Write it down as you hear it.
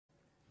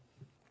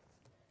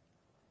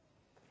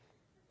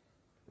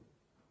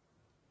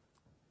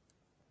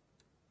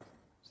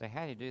Say,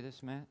 how do you do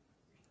this, Matt?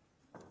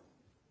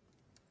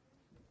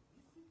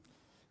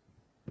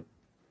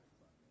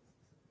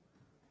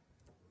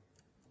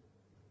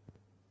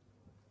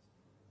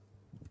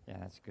 Yeah,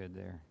 that's good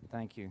there.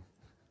 Thank you.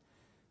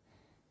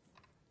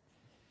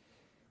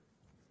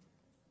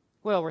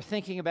 Well, we're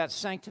thinking about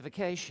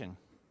sanctification,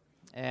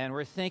 and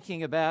we're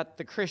thinking about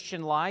the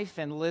Christian life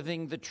and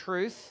living the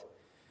truth.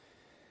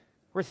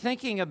 We're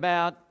thinking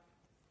about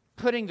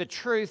putting the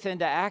truth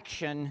into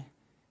action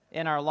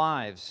in our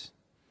lives.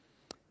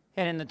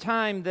 And in the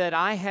time that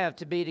I have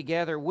to be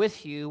together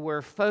with you,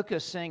 we're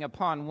focusing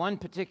upon one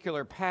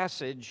particular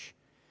passage,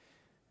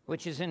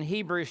 which is in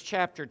Hebrews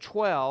chapter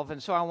 12.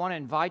 And so I want to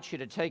invite you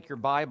to take your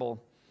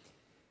Bible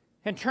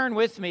and turn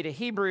with me to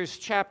Hebrews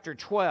chapter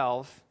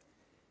 12.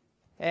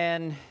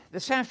 And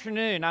this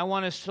afternoon, I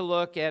want us to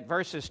look at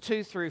verses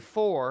 2 through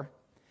 4. I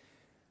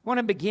want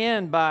to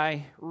begin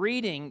by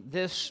reading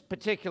this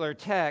particular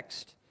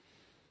text.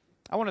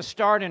 I want to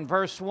start in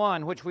verse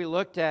 1, which we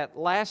looked at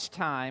last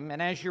time. And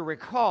as you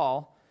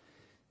recall,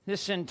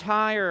 this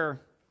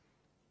entire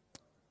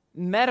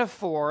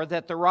metaphor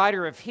that the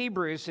writer of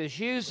Hebrews is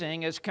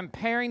using is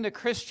comparing the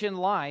Christian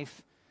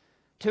life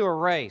to a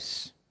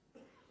race.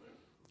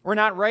 We're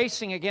not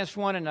racing against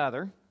one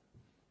another,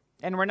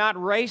 and we're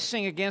not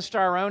racing against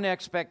our own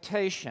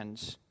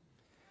expectations.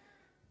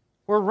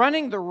 We're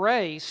running the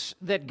race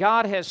that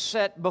God has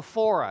set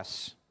before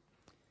us.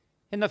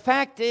 And the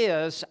fact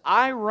is,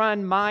 I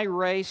run my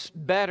race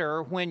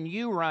better when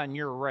you run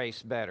your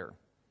race better.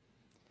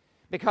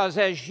 Because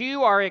as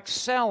you are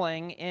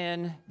excelling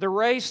in the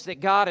race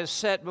that God has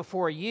set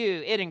before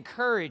you, it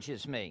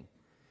encourages me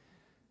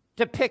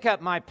to pick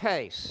up my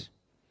pace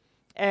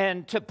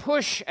and to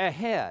push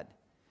ahead.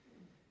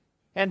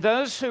 And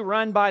those who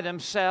run by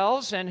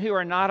themselves and who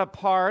are not a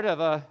part of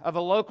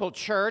a local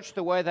church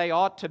the way they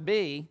ought to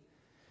be,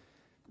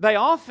 they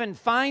often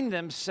find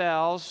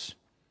themselves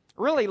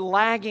really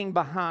lagging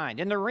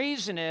behind. And the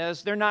reason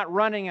is they're not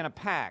running in a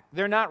pack.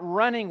 They're not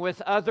running with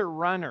other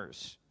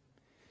runners.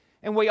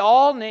 And we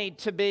all need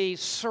to be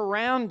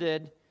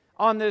surrounded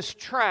on this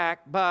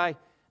track by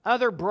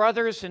other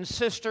brothers and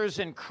sisters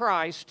in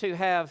Christ who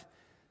have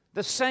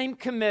the same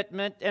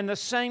commitment and the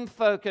same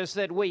focus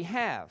that we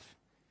have.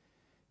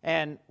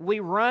 And we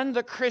run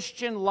the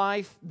Christian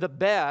life the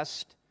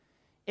best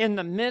in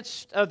the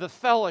midst of the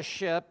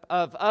fellowship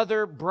of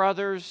other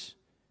brothers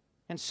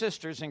and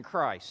sisters in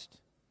Christ.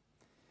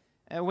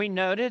 And we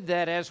noted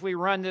that as we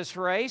run this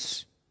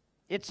race,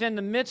 it's in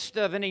the midst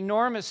of an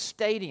enormous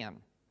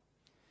stadium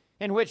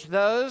in which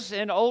those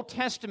in Old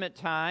Testament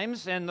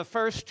times and the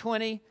first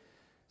 20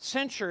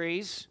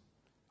 centuries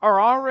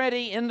are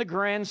already in the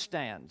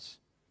grandstands.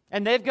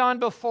 And they've gone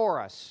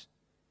before us.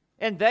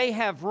 And they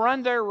have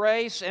run their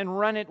race and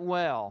run it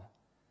well.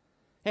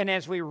 And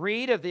as we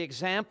read of the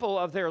example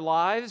of their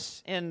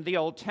lives in the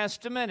Old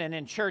Testament and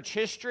in church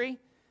history,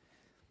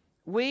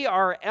 we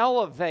are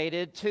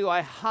elevated to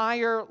a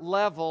higher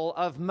level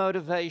of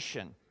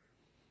motivation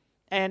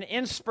and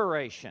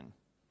inspiration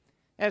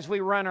as we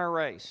run our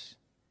race.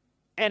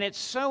 And it's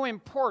so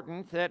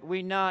important that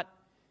we not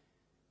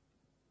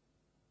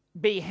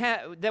be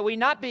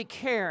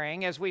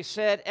carrying, as we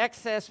said,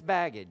 excess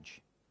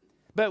baggage,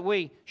 but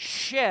we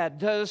shed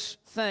those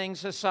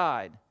things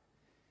aside.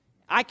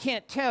 I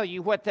can't tell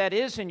you what that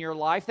is in your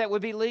life. That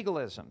would be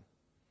legalism.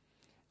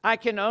 I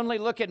can only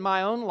look at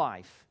my own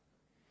life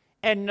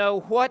and know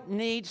what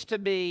needs to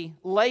be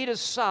laid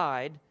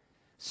aside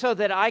so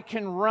that I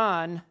can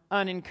run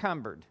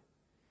unencumbered.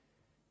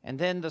 And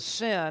then the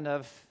sin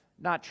of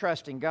not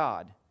trusting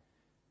God.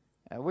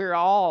 We're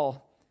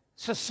all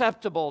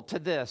susceptible to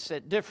this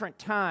at different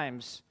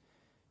times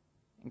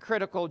in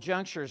critical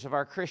junctures of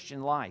our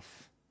Christian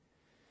life.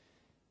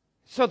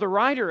 So the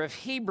writer of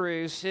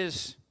Hebrews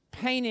is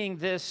painting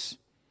this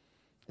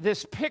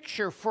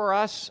picture for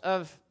us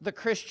of the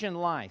Christian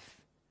life.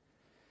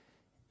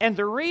 And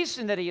the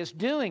reason that he is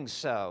doing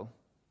so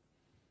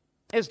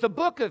is the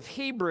book of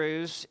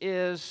Hebrews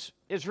is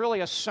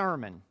really a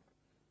sermon.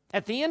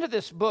 At the end of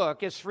this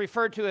book, it's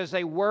referred to as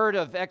a word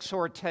of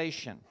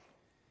exhortation.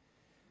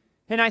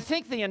 And I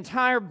think the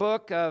entire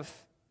book of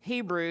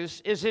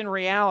Hebrews is in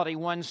reality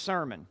one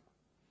sermon.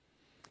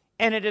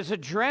 And it is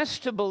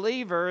addressed to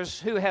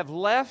believers who have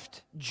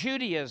left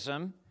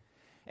Judaism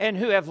and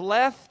who have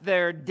left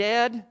their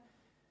dead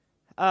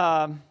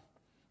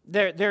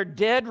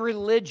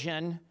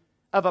religion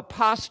of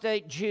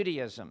apostate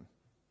Judaism.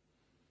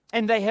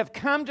 And they have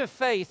come to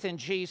faith in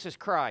Jesus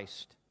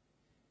Christ.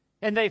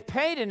 And they've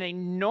paid an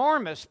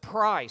enormous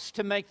price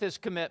to make this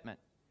commitment.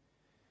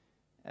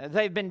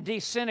 They've been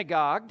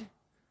desynagogued.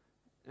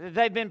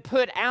 They've been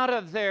put out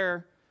of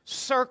their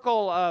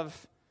circle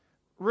of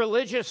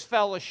religious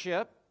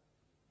fellowship.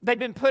 They've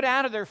been put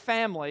out of their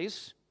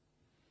families.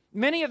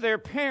 Many of their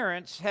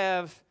parents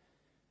have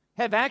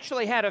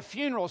actually had a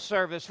funeral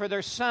service for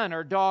their son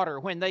or daughter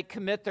when they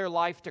commit their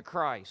life to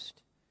Christ.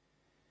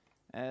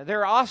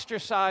 They're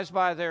ostracized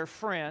by their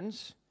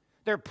friends.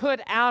 They're put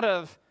out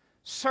of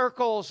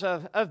circles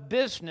of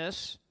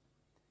business.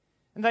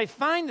 And they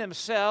find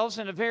themselves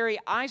in a very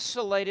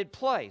isolated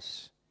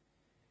place.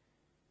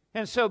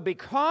 And so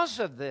because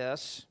of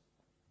this,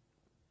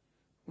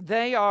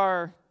 they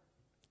are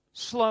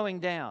slowing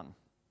down.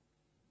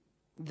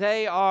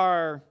 They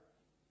are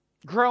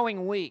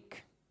growing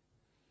weak.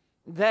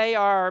 They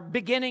are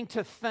beginning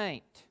to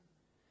faint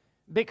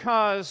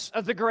because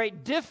of the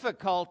great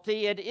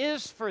difficulty it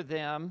is for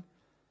them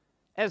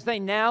as they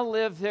now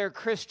live their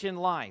Christian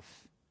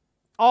life.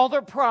 All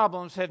their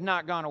problems have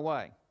not gone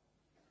away.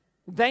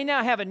 They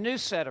now have a new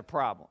set of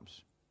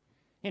problems.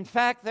 In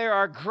fact, there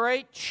are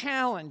great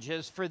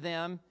challenges for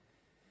them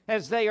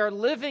as they are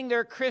living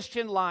their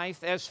Christian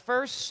life as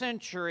first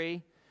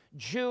century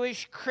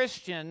Jewish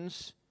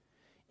Christians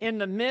in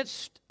the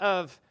midst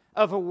of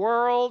a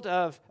world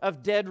of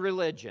dead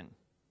religion.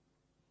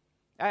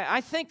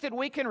 I think that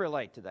we can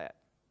relate to that.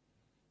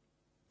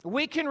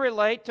 We can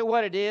relate to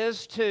what it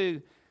is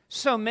to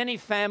so many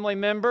family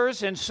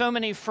members and so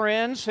many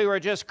friends who are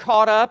just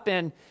caught up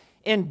in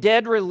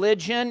dead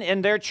religion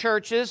in their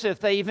churches, if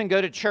they even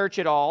go to church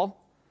at all.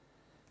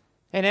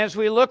 And as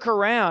we look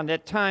around,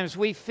 at times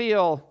we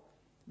feel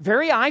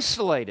very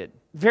isolated,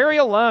 very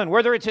alone,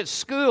 whether it's at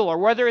school or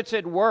whether it's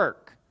at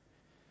work.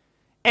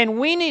 And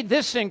we need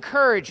this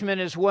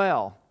encouragement as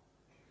well,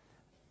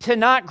 to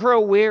not grow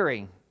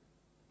weary,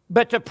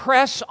 but to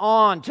press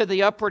on to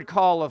the upward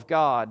call of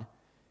God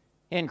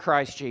in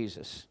Christ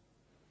Jesus.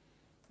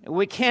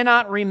 We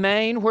cannot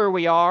remain where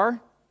we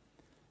are.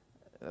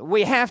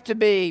 We have to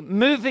be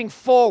moving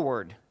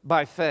forward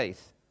by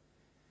faith.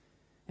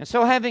 And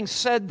so having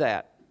said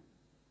that,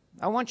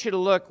 I want you to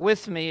look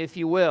with me, if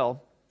you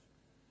will,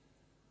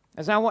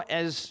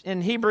 as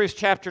in Hebrews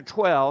chapter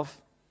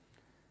 12,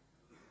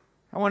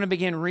 I want to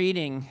begin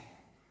reading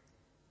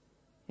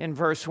in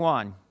verse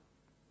 1.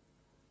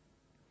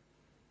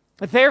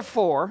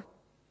 Therefore,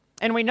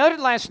 and we noted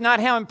last night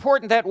how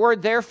important that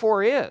word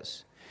therefore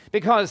is,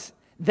 because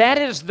that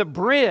is the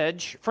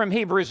bridge from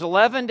Hebrews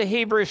 11 to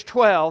Hebrews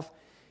 12,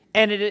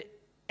 and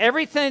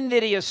everything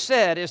that he has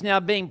said is now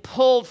being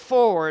pulled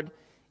forward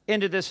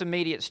into this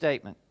immediate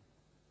statement.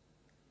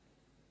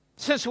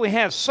 Since we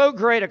have so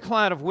great a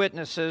cloud of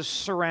witnesses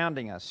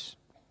surrounding us,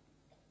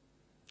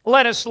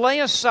 let us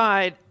lay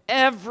aside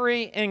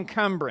every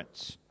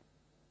encumbrance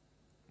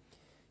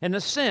and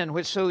the sin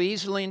which so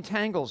easily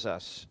entangles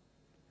us,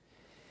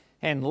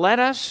 and let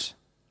us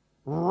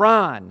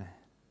run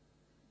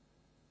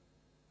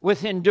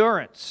with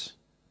endurance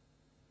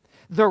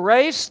the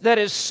race that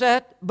is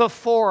set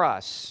before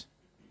us.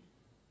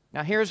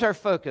 Now here's our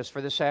focus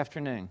for this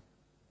afternoon.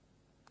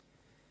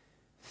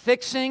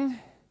 Fixing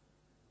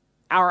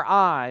our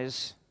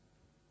eyes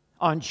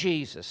on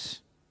Jesus,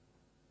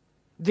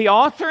 the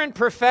author and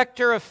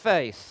perfecter of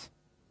faith,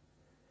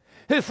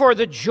 who for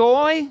the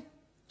joy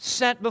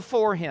set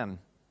before him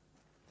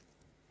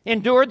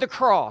endured the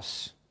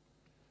cross,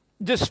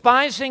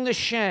 despising the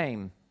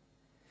shame,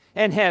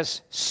 and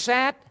has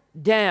sat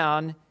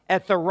down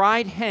at the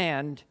right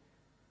hand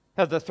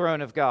of the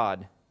throne of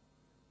God.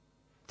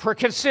 For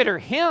consider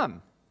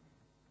him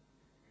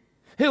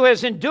who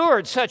has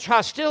endured such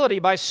hostility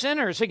by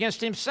sinners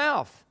against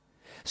himself,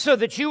 so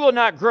that you will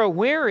not grow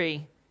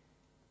weary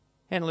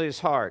and lose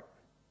heart.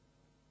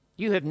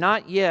 You have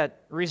not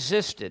yet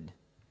resisted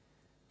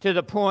to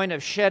the point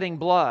of shedding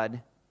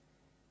blood,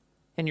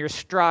 and you're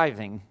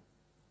striving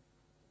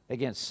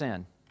against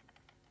sin.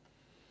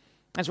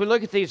 As we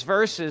look at these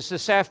verses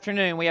this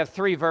afternoon, we have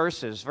three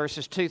verses,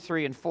 verses 2,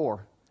 3, and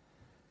 4.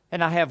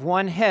 And I have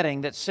one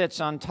heading that sits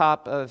on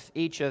top of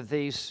each of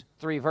these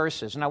three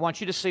verses. And I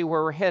want you to see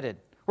where we're headed,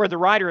 where the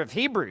writer of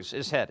Hebrews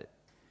is headed.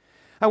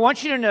 I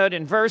want you to note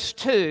in verse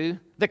 2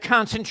 the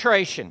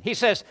concentration. He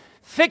says,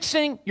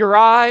 fixing your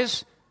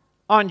eyes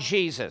on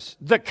Jesus,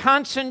 the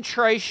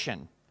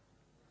concentration.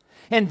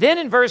 And then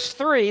in verse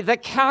 3, the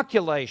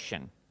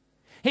calculation.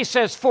 He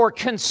says, for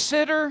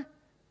consider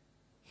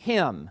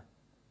him.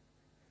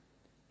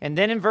 And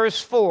then in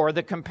verse 4,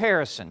 the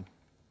comparison.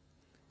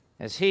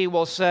 As he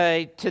will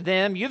say to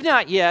them, you've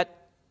not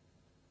yet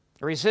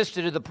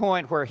resisted to the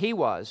point where he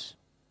was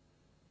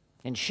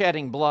in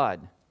shedding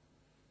blood.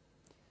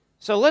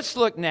 So let's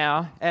look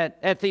now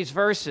at these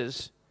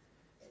verses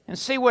and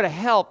see what a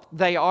help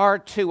they are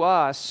to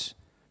us,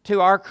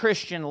 to our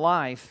Christian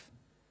life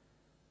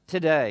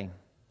today.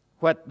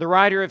 What the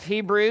writer of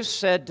Hebrews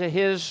said to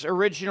his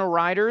original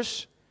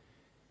writers,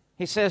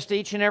 he says to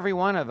each and every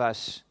one of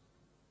us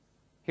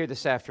here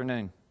this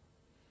afternoon.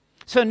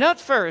 So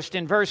note first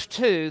in verse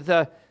 2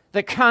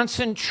 the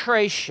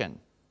concentration.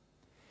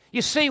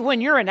 You see, when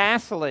you're an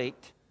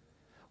athlete,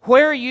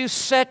 where you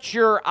set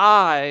your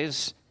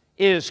eyes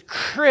is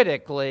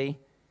critically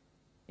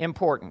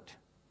important.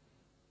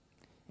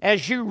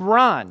 As you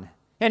run,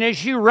 and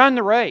as you run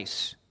the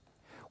race,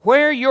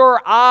 where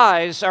your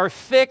eyes are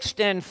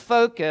fixed and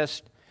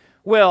focused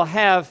will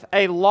have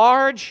a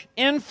large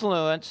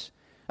influence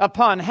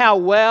upon how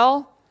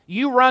well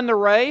you run the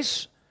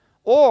race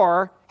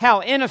or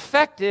how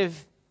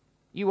ineffective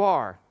you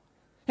are.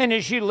 And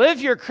as you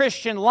live your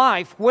Christian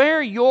life,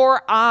 where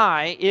your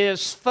eye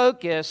is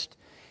focused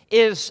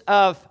is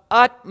of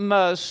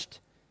utmost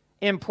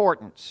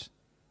importance.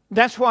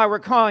 That's why we're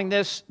calling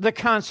this the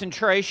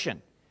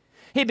concentration.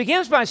 He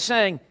begins by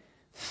saying,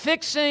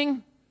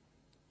 fixing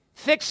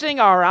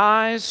our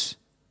eyes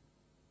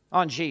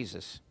on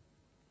Jesus.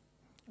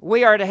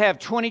 We are to have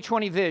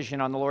 20/20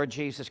 vision on the Lord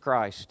Jesus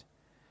Christ.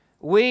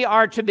 We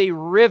are to be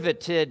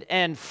riveted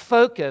and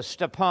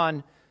focused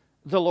upon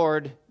the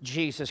Lord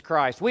Jesus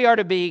Christ. We are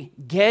to be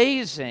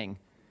gazing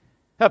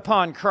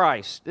upon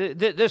Christ.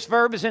 This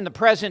verb is in the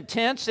present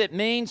tense. It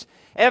means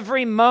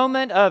every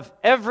moment of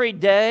every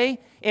day,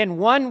 in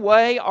one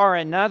way or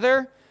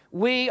another,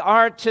 we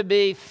are to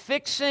be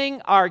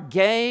fixing our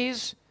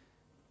gaze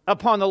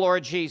upon the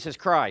Lord Jesus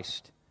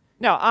Christ.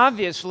 Now,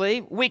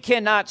 obviously, we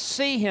cannot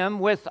see Him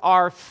with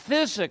our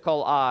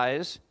physical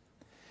eyes.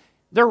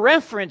 The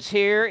reference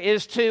here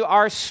is to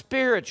our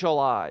spiritual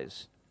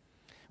eyes.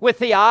 With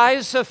the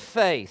eyes of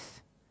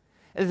faith,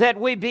 that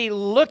we be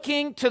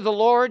looking to the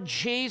Lord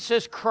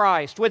Jesus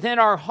Christ within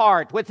our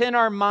heart, within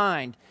our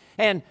mind,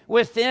 and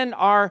within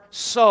our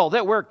soul.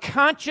 That we're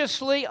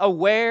consciously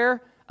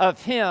aware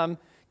of Him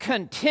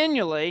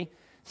continually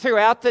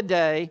throughout the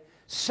day,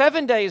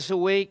 7 days a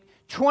week,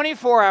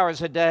 24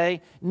 hours a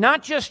day,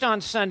 not just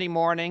on Sunday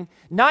morning,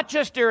 not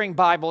just during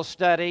Bible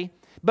study,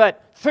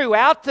 but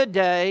throughout the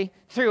day,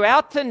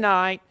 throughout the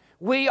night,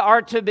 we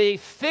are to be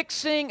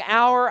fixing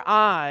our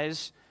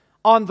eyes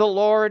on the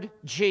Lord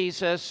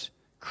Jesus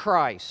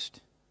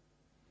Christ.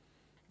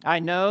 I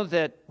know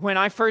that when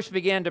I first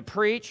began to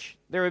preach,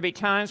 there would be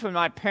times when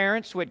my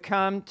parents would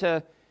come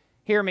to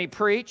hear me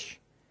preach,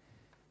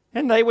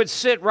 and they would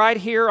sit right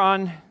here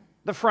on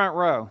the front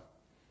row.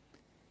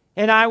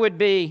 And I would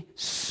be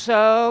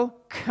so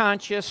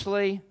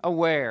consciously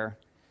aware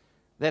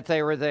that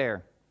they were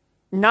there.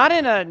 Not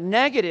in a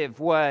negative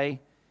way,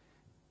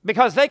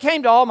 because they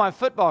came to all my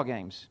football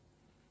games.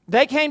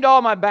 They came to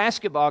all my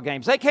basketball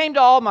games. They came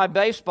to all my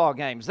baseball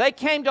games. They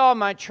came to all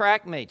my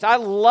track meets. I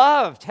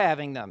loved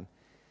having them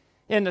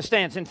in the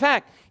stands. In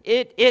fact,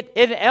 it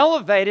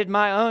elevated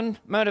my own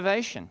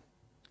motivation.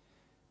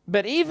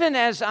 But even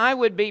as I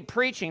would be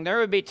preaching, there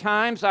would be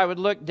times I would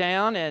look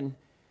down and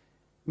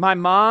my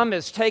mom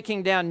is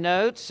taking down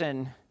notes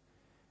and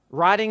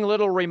writing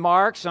little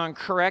remarks on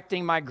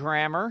correcting my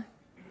grammar.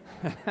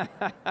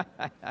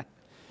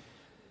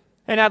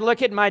 And I'd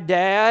look at my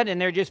dad and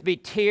there'd just be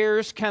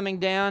tears coming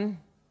down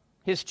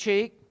his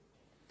cheek.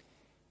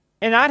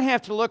 And I'd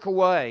have to look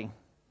away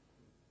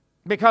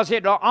because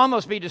it'd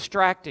almost be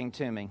distracting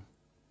to me.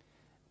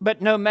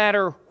 But no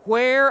matter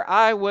where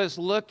I was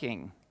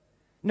looking,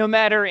 no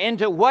matter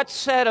into what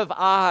set of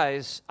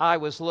eyes I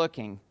was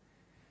looking,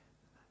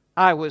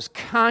 I was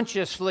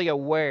consciously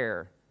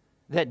aware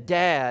that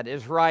Dad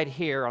is right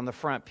here on the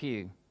front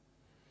pew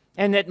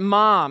and that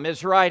Mom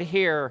is right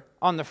here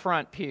on the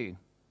front pew.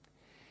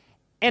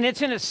 And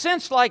it's in a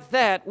sense like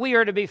that we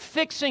are to be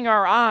fixing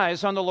our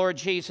eyes on the Lord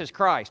Jesus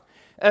Christ.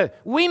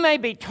 We may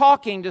be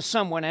talking to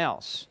someone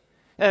else.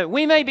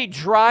 We may be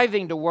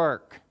driving to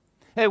work.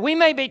 We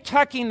may be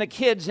tucking the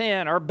kids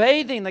in or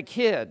bathing the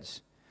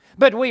kids.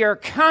 But we are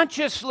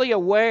consciously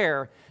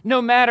aware,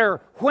 no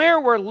matter where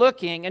we're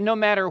looking and no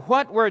matter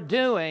what we're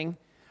doing,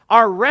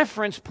 our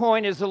reference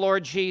point is the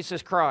Lord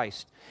Jesus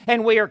Christ.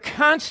 And we are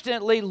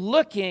constantly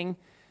looking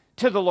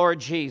to the Lord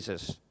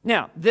Jesus.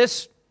 Now,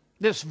 this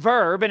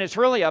verb, and it's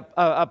really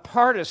a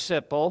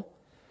participle,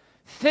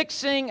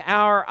 fixing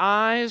our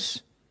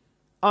eyes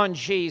on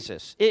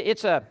Jesus.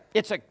 It's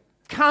a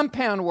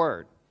compound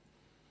word.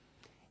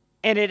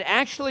 And it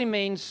actually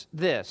means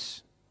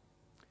this: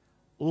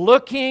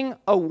 looking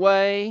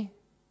away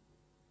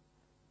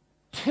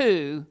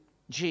to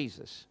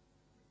Jesus.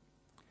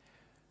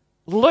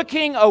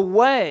 Looking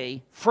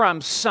away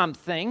from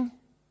something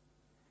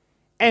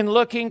and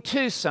looking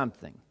to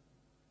something.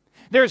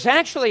 There's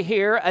actually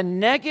here a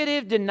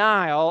negative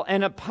denial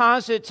and a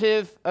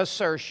positive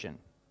assertion.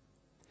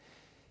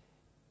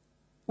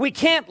 We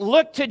can't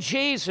look to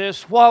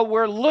Jesus while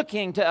we're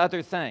looking to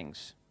other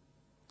things.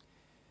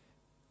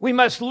 We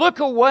must look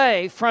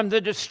away from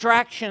the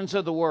distractions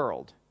of the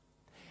world.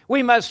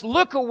 We must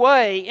look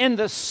away in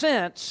the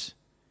sense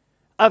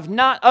of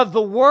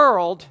the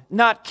world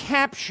not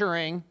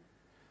capturing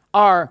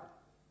our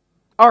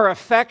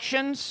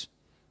affections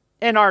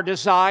and our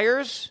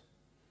desires.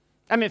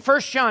 I mean,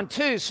 1 John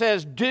 2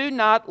 says, do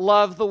not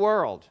love the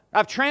world.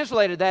 I've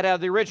translated that out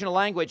of the original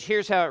language.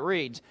 Here's how it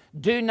reads: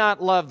 do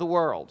not love the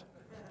world,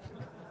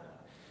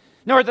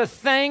 nor the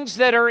things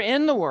that are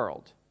in the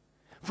world.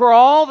 For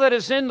all that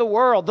is in the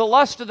world, the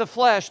lust of the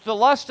flesh, the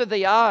lust of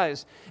the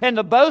eyes, and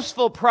the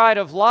boastful pride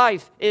of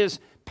life is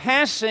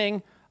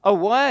passing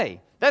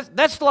away.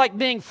 That's like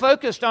being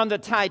focused on the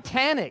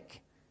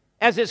Titanic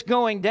as it's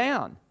going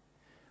down.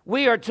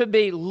 We are to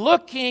be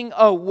looking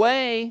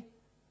away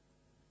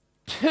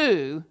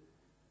to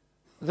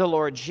the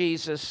Lord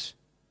Jesus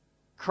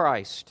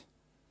Christ.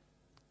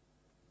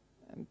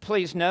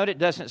 Please note, it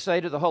doesn't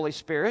say to the Holy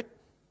Spirit.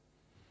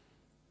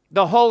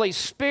 The Holy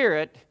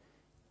Spirit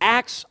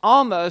acts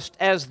almost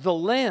as the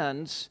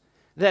lens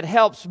that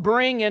helps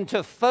bring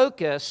into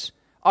focus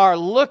our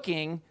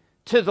looking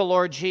to the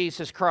Lord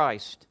Jesus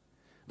Christ.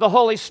 The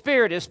Holy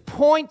Spirit is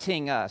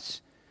pointing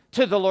us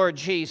to the Lord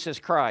Jesus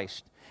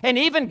Christ. And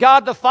even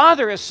God the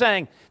Father is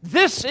saying,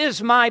 this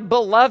is my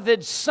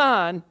beloved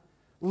Son.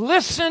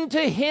 Listen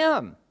to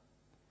Him.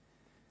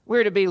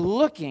 We're to be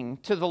looking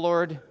to the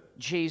Lord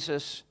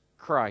Jesus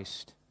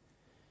Christ.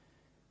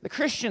 The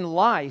Christian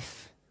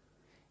life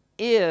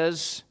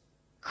is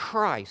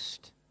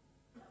Christ.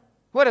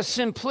 What a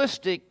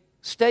simplistic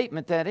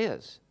statement that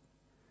is.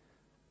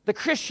 The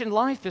Christian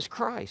life is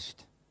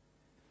Christ.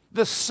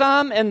 The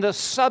sum and the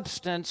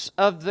substance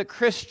of the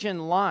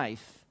Christian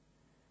life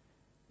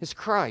is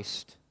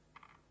Christ.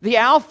 The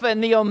Alpha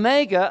and the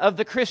Omega of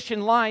the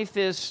Christian life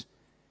is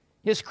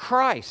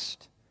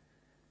Christ.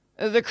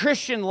 The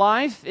Christian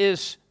life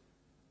is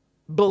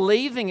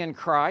believing in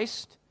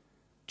Christ,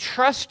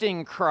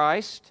 trusting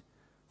Christ,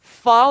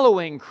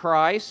 following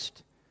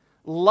Christ,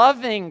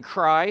 loving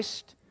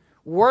Christ,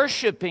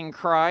 worshiping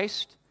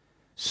Christ,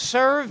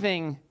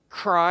 serving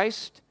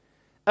Christ,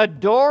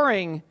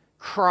 adoring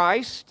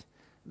Christ.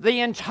 The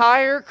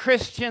entire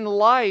Christian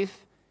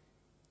life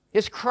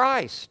is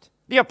Christ.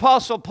 The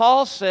Apostle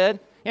Paul said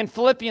in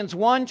Philippians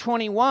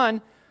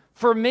 1:21,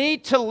 "For me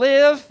to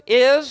live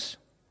is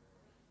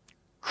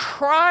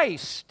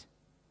Christ,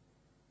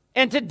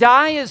 and to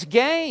die is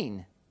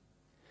gain."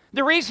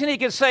 The reason he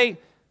could say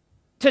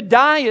to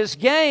die is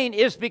gain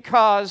is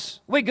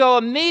because we go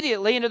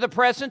immediately into the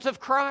presence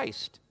of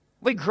Christ.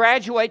 We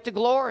graduate to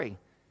glory.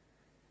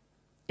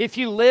 If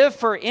you live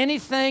for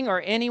anything or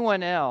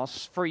anyone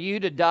else, for you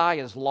to die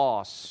is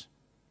loss.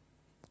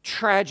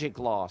 Tragic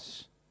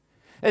loss.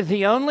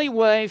 The only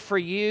way for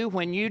you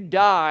when you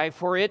die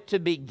for it to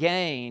be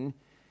gain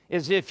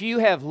is if you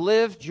have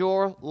lived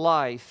your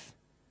life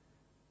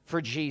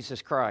for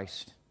Jesus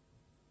Christ.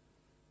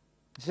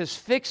 It says,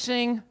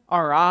 fixing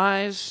our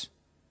eyes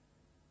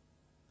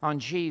on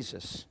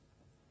Jesus.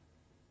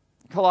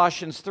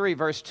 Colossians 3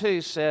 verse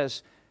 2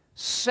 says,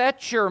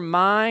 set your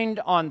mind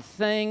on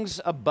things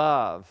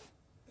above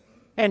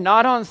and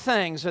not on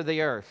things of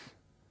the earth.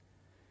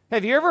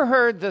 Have you ever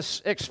heard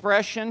this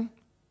expression,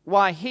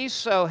 why he's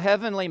so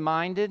heavenly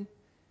minded,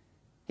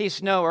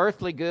 he's no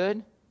earthly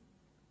good?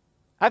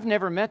 I've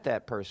never met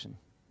that person.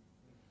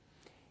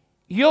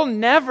 You'll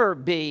never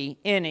be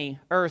any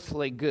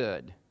earthly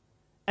good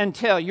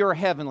until you're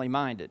heavenly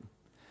minded.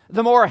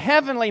 The more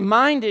heavenly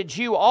minded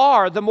you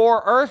are, the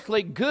more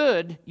earthly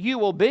good you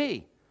will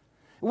be.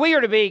 We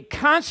are to be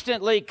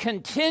constantly,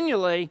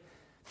 continually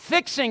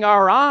fixing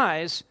our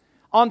eyes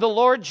on the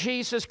Lord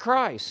Jesus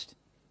Christ.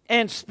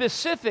 And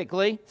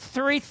specifically,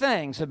 three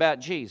things about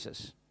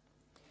Jesus.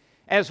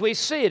 As we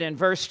see it in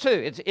verse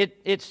 2,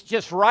 it's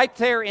just right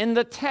there in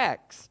the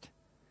text.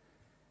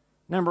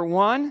 Number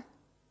one,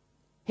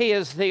 He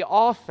is the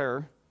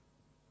author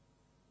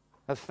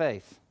of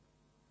faith.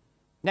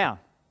 Now,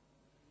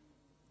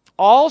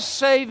 all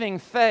saving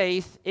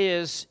faith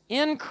is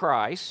in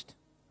Christ.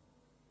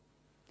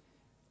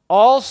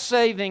 All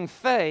saving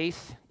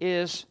faith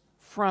is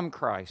from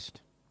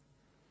Christ.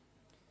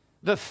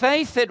 The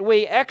faith that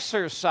we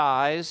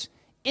exercise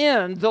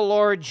in the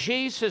Lord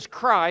Jesus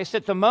Christ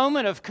at the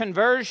moment of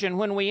conversion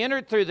when we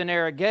entered through the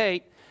narrow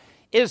gate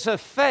is a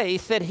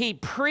faith that He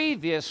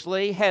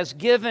previously has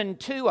given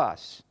to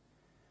us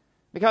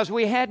because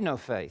we had no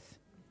faith.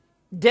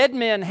 Dead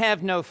men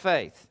have no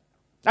faith.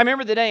 I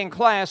remember the day in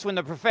class when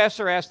the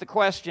professor asked the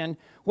question,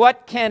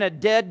 what can a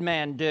dead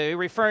man do?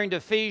 Referring to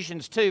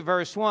Ephesians 2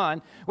 verse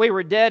 1. We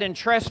were dead in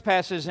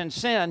trespasses and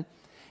sin.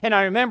 And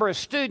I remember a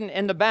student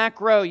in the back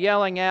row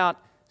yelling out,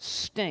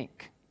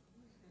 stink.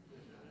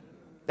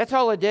 That's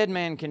all a dead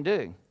man can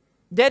do.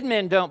 Dead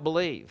men don't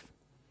believe.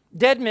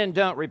 Dead men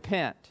don't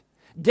repent.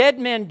 Dead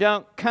men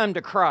don't come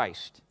to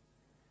Christ.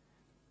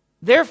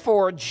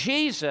 Therefore,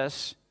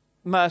 Jesus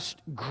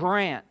must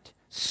grant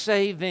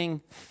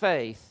saving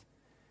faith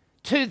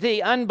to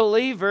the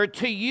unbeliever,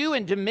 to you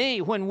and to me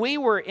when we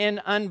were in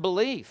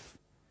unbelief.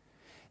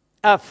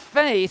 A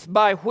faith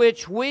by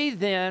which we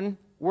then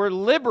were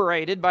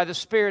liberated by the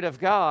Spirit of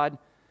God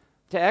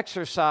to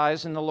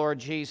exercise in the Lord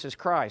Jesus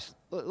Christ.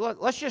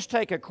 Let's just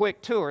take a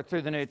quick tour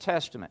through the New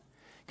Testament.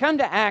 Come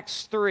to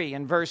Acts 3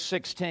 and verse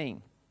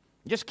 16.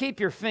 Just keep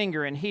your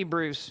finger in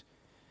Hebrews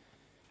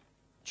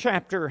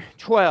chapter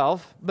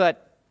 12,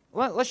 but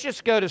let's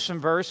just go to some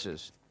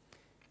verses.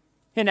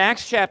 In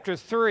Acts chapter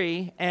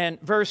 3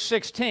 and verse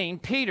 16,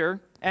 Peter,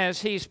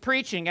 as he's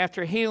preaching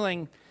after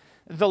healing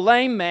the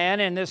lame man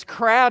and this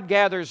crowd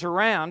gathers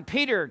around,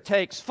 Peter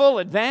takes full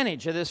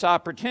advantage of this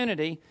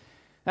opportunity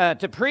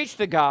to preach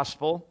the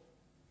gospel.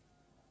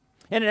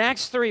 And in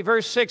Acts 3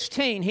 verse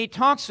 16, he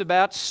talks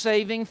about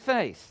saving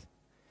faith.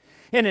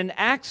 And in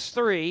Acts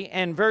 3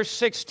 and verse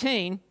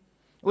 16,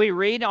 we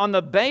read, on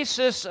the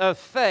basis of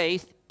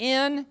faith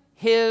in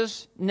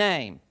His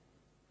name.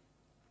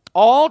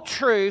 All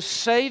true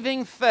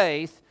saving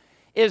faith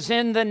is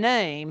in the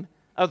name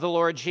of the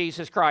Lord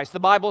Jesus Christ. The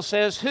Bible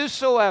says,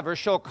 whosoever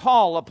shall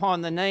call upon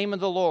the name of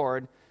the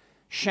Lord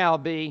shall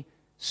be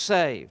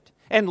saved.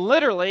 And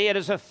literally, it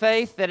is a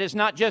faith that is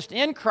not just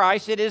in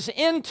Christ, it is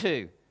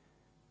into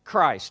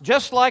Christ.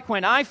 Just like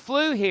when I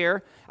flew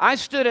here, I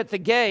stood at the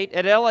gate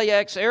at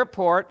LAX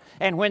airport,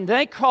 and when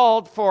they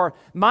called for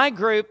my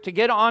group to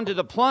get onto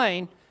the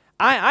plane,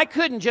 I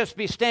couldn't just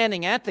be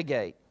standing at the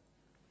gate.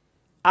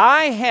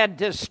 I had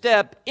to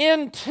step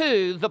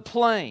into the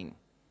plane.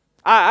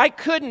 I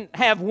couldn't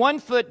have 1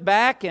 foot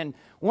back and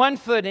 1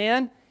 foot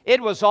in.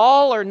 It was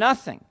all or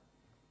nothing.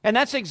 And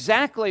that's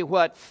exactly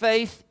what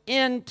faith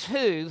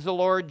into the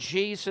Lord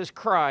Jesus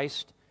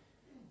Christ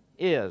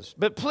is.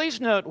 But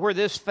please note where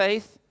this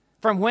faith,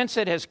 from whence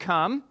it has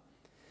come.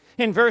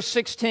 In verse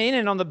 16,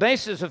 and on the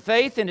basis of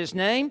faith in His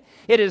name,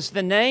 it is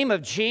the name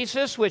of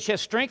Jesus which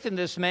has strengthened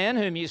this man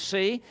whom you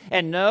see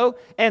and know,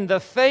 and the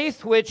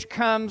faith which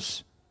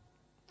comes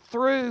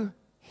through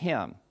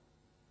Him.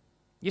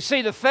 You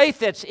see, the faith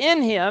that's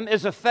in Him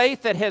is a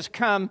faith that has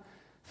come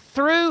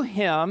through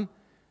Him,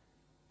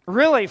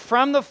 really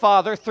from the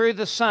Father through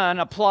the Son,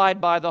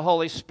 applied by the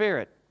Holy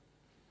Spirit.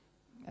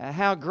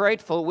 How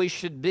grateful we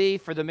should be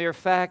for the mere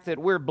fact that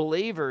we're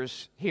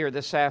believers here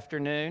this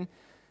afternoon,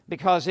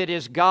 because it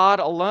is God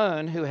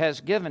alone who has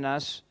given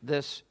us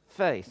this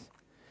faith.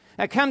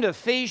 Now come to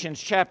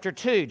Ephesians chapter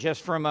 2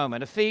 just for a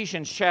moment.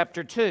 Ephesians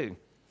chapter 2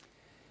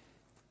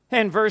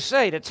 and verse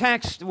 8, a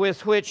text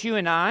with which you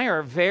and I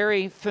are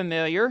very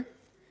familiar,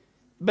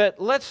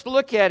 but let's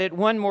look at it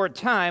one more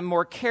time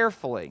more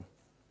carefully.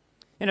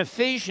 In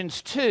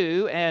Ephesians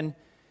 2 and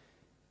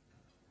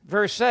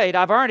verse 8,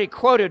 I've already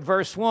quoted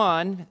verse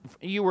 1,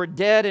 you were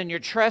dead in your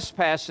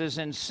trespasses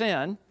and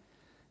sin.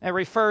 It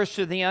refers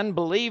to the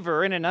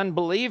unbeliever, and an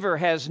unbeliever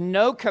has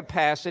no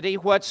capacity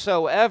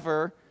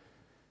whatsoever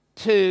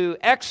to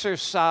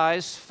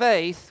exercise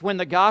faith when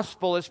the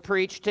gospel is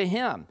preached to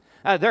him.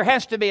 There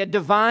has to be a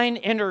divine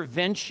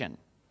intervention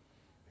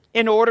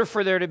in order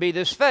for there to be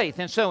this faith.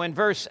 And so in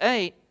verse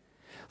 8,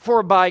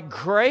 for by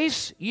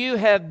grace you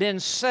have been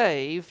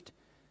saved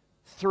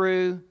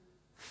through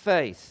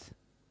faith.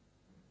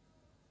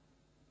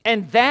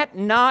 And that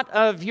not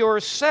of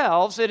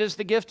yourselves, it is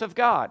the gift of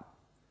God.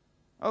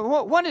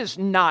 What is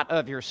not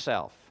of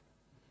yourself?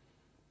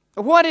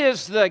 What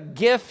is the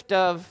gift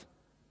of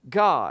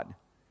God?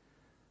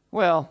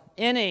 Well,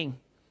 any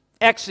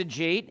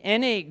exegete,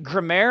 any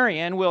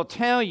grammarian will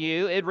tell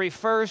you it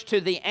refers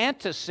to the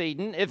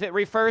antecedent if it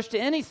refers to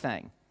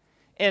anything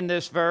in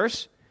this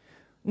verse.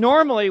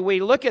 Normally,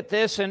 we look at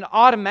this and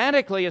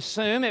automatically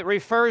assume it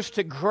refers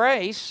to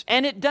grace,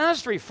 and it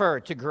does refer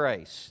to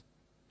grace.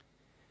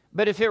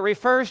 But if it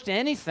refers to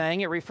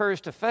anything, it refers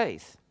to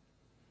faith.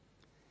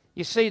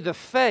 You see, the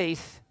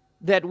faith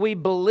that we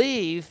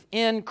believe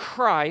in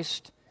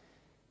Christ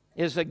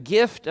is a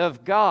gift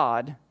of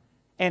God,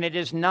 and it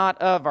is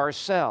not of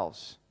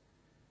ourselves.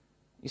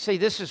 You see,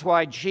 this is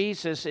why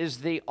Jesus is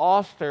the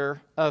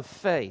author of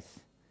faith.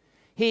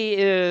 He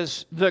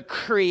is the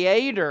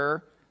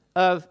creator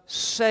of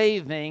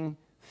saving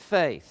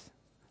faith.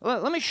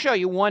 Let me show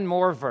you one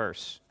more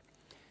verse.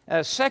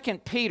 2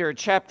 Peter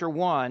chapter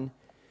 1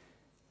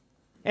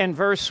 and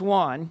verse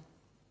 1.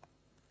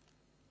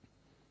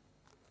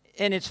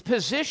 And it's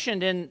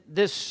positioned in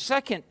this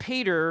 2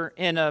 Peter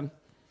in a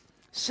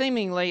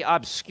seemingly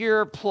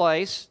obscure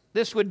place.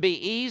 This would be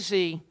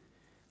easy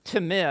to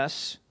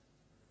miss.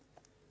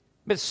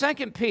 But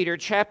 2 Peter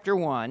chapter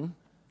 1,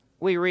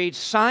 we read,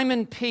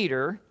 Simon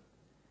Peter,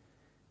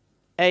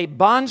 a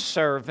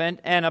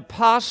bondservant and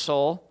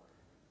apostle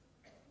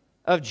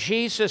of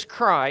Jesus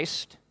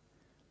Christ.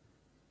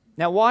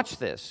 Now watch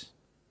this.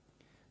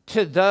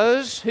 To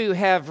those who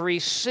have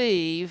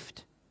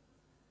received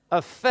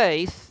a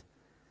faith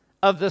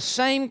of the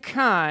same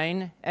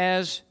kind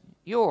as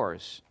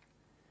yours.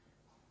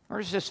 Where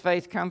does this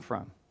faith come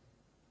from?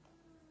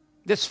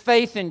 This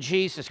faith in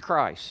Jesus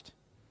Christ.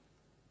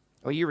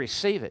 Well, you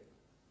receive it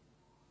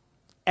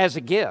as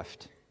a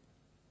gift,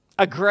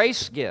 a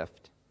grace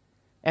gift.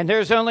 And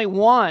there's only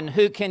one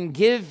who can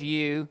give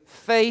you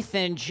faith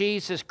in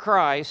Jesus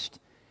Christ,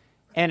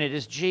 and it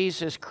is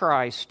Jesus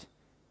Christ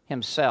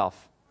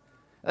Himself.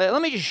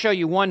 Let me just show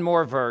you one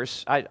more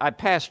verse. I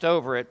passed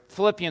over it.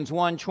 Philippians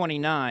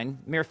 1:29.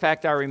 Mere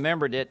fact I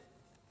remembered it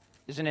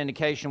is an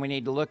indication we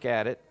need to look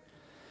at it.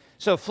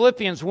 So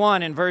Philippians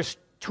 1 and verse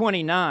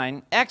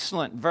 29,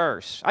 excellent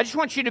verse. I just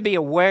want you to be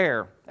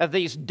aware of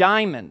these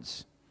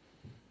diamonds.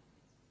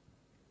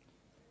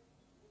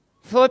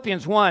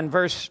 Philippians 1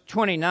 verse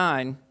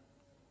 29,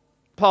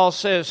 Paul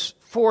says,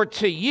 for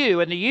to you,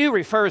 and the you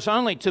refers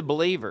only to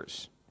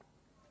believers,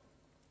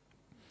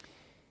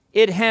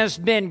 it has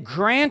been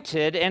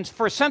granted, and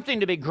for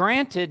something to be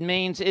granted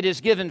means it is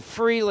given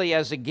freely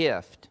as a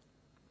gift.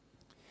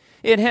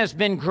 It has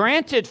been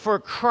granted for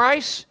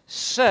Christ's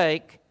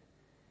sake,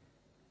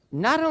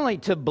 not only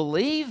to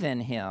believe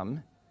in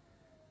Him,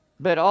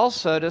 but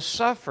also to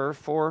suffer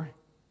for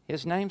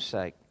His name's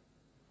sake.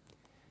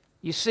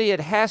 You see, it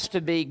has to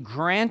be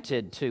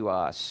granted to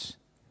us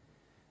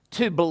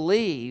to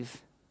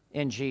believe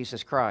in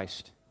Jesus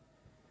Christ.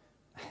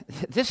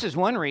 This is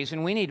one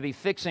reason we need to be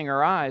fixing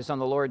our eyes on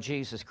the Lord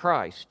Jesus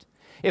Christ.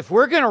 If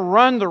we're going to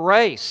run the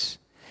race,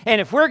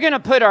 and if we're going to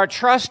put our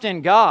trust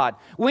in God,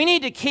 we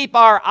need to keep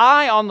our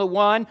eye on the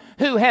one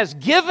who has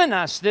given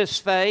us this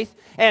faith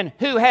and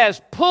who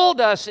has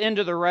pulled us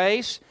into the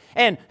race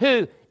and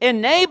who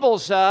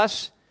enables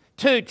us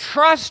to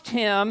trust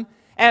Him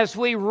as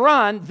we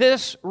run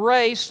this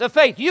race of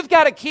faith. You've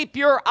got to keep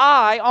your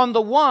eye on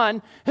the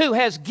one who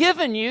has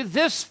given you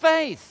this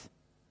faith.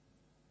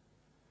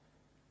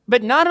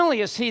 But not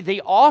only is He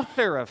the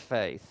author of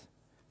faith,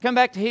 come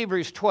back to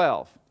Hebrews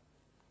 12.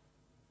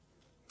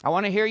 I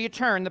want to hear you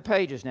turn the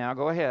pages now.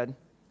 Go ahead.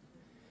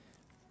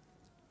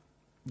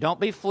 Don't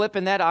be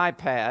flipping that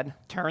iPad.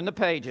 Turn the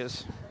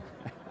pages.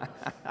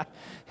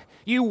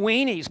 You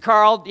weenies,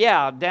 Carl.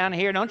 Yeah, down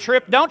here. Don't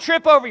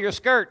trip over your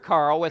skirt,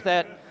 Carl, with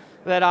that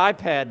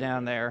iPad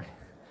down there.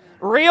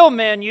 Real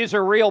men use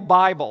a real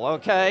Bible,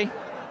 okay?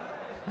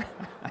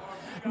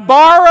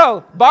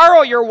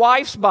 Borrow your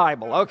wife's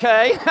Bible,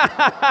 okay?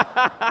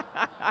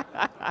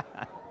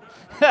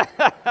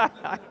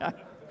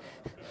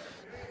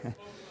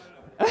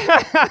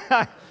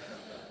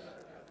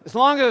 As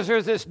long as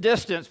there's this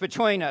distance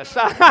between us.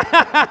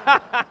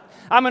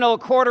 I'm an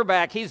old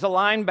quarterback. He's a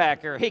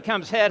linebacker. He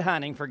comes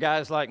headhunting for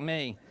guys like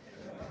me.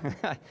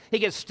 He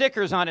gets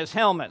stickers on his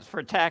helmets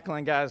for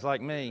tackling guys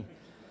like me.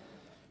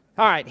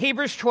 All right,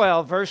 Hebrews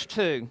 12, verse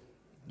 2.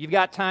 You've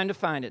got time to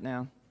find it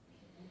now.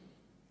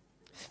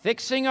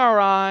 Fixing our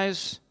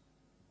eyes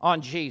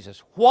on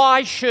Jesus.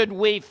 Why should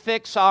we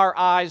fix our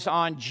eyes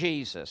on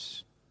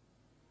Jesus?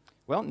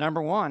 Well,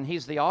 number one,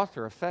 He's the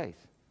author of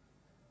faith.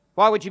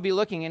 Why would you be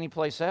looking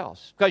anyplace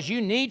else? Because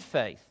you need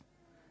faith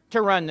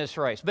to run this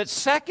race. But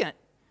second,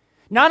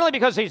 not only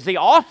because He's the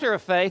author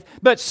of faith,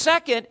 but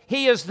second,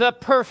 He is the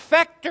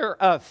perfecter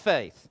of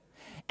faith.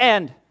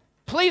 And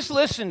please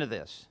listen to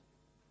this.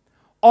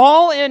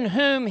 All in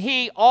whom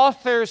He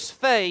authors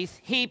faith,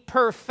 He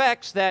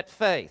perfects that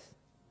faith.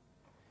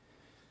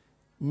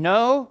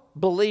 No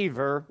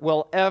believer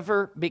will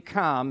ever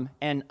become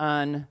an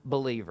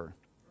unbeliever.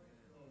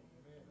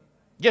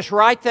 Just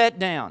write that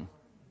down.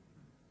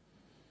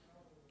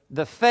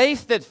 The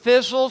faith that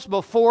fizzles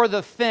before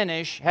the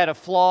finish had a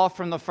flaw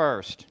from the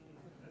first.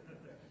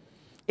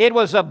 It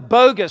was a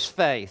bogus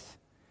faith.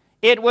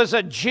 It was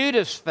a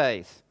Judas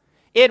faith.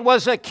 It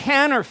was a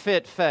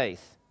counterfeit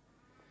faith.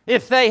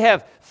 If they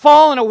have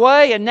fallen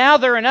away and now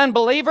they're an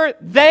unbeliever,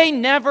 they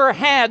never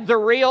had the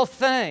real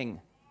thing.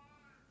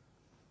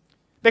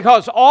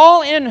 Because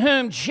all in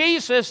whom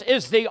Jesus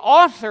is the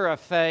author of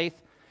faith,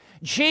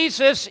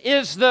 Jesus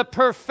is the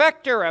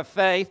perfecter of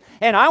faith,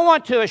 and I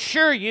want to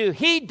assure you,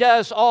 He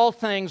does all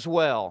things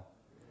well.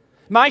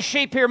 My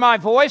sheep hear my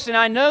voice, and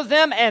I know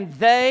them, and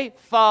they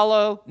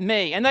follow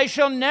me. And they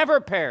shall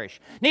never perish,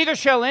 neither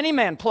shall any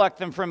man pluck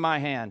them from my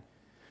hand.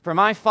 For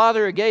my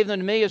Father who gave them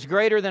to me is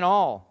greater than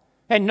all,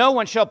 and no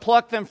one shall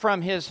pluck them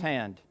from His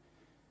hand.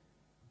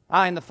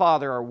 I and the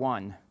Father are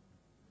one.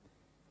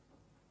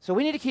 So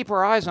we need to keep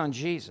our eyes on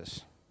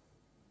Jesus,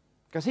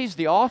 because He's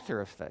the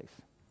author of faith.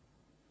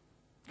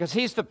 Because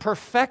He's the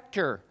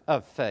perfecter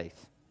of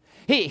faith.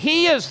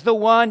 He is the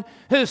one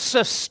who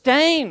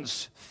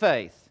sustains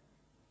faith.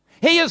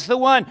 He is the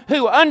one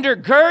who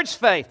undergirds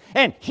faith.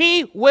 And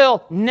He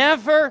will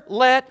never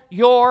let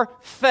your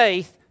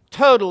faith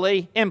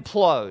totally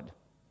implode.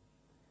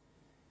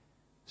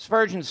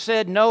 Spurgeon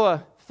said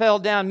Noah fell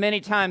down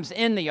many times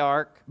in the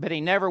ark, but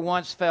he never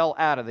once fell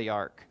out of the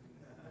ark.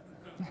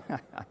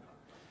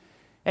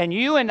 And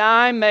you and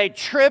I may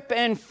trip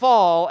and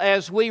fall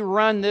as we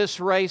run this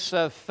race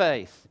of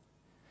faith.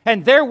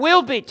 And there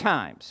will be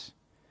times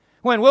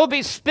when we'll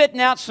be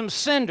spitting out some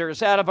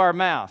cinders out of our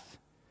mouth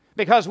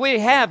because we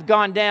have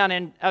gone down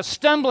and a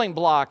stumbling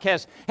block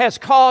has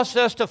caused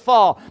us to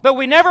fall. But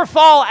we never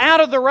fall out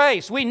of the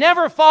race. We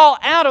never fall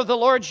out of the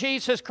Lord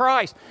Jesus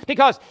Christ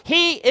because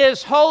He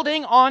is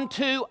holding on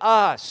to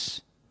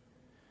us.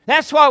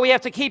 That's why we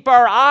have to keep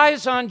our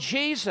eyes on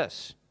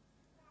Jesus.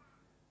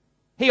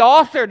 He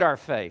authored our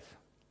faith.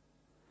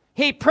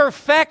 He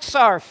perfects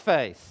our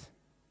faith.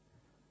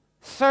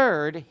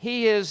 Third,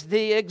 He is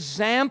the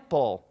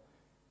example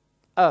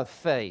of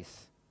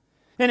faith.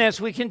 And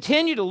as we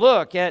continue to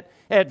look at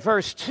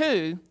verse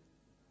 2,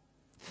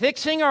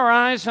 fixing our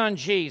eyes on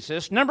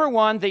Jesus, number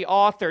one, the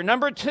author.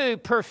 Number two,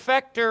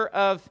 perfecter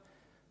of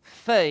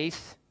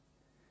faith.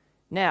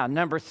 Now,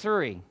 number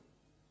three,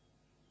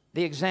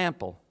 the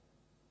example.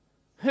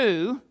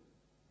 Who,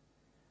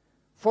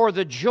 for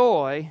the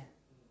joy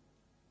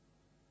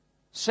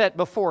set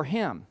before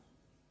Him.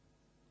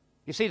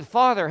 You see, the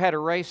Father had a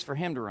race for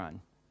Him to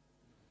run.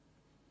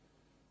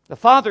 The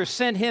Father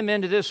sent Him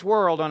into this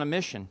world on a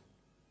mission.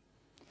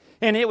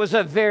 And it was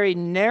a very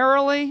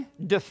narrowly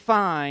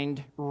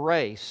defined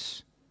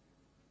race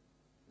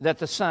that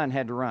the Son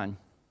had to run.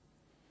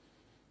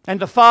 And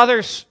the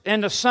Father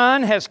and the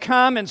Son has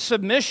come in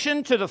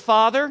submission to the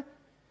Father,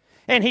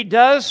 and He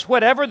does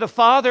whatever the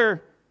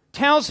Father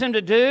tells Him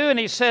to do, and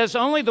He says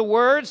only the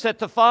words that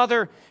the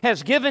Father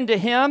has given to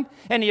Him,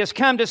 and He has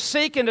come to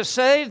seek and to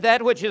save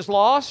that which is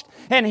lost,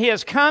 and He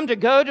has come to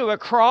go to a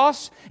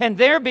cross and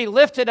there be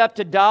lifted up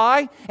to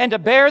die and to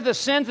bear the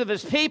sins of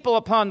His people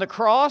upon the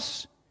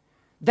cross.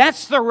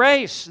 That's the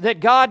race that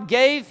God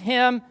gave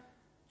Him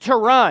to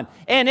run.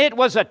 And it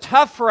was a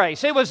tough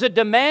race. It was a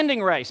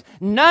demanding race.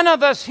 None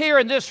of us here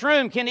in this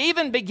room can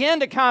even begin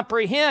to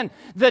comprehend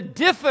the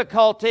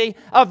difficulty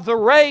of the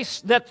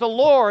race that the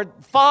Lord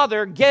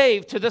Father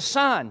gave to the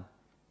Son.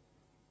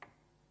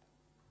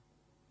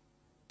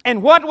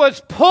 And what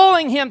was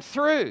pulling him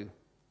through?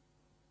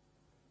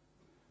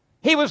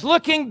 He was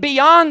looking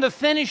beyond the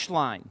finish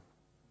line.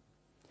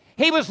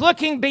 He was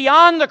looking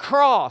beyond the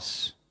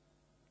cross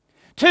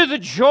to the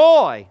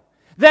joy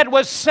that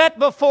was set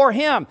before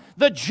him,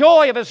 the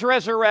joy of his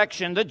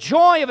resurrection, the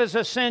joy of his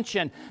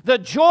ascension, the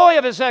joy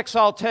of his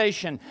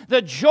exaltation,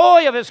 the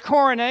joy of his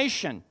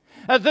coronation,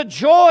 the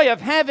joy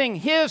of having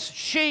his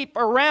sheep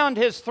around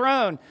his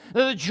throne,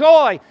 the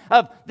joy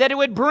that it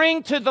would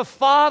bring to the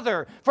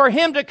Father for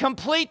him to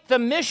complete the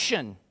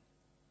mission.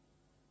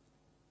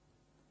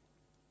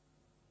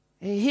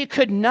 He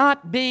could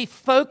not be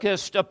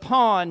focused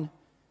upon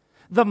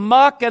the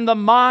muck and the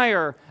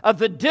mire of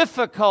the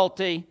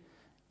difficulty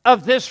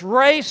of this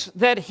race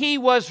that he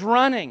was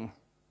running.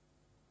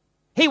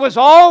 He was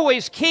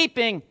always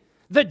keeping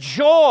the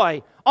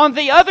joy on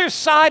the other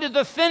side of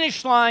the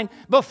finish line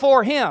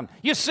before him.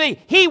 You see,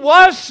 he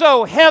was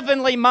so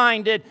heavenly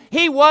minded,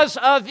 he was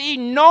of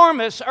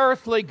enormous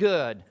earthly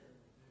good.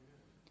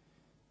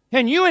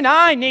 And you and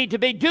I need to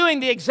be doing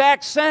the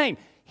exact same.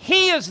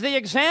 He is the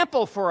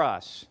example for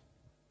us.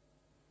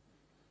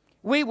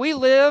 We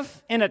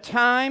live in a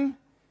time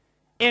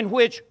in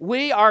which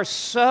we are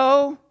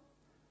so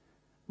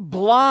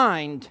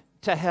blind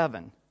to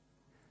heaven,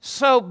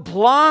 so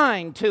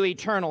blind to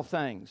eternal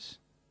things,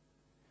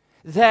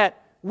 that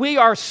we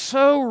are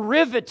so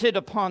riveted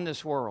upon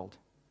this world.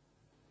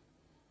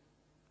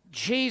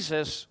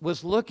 Jesus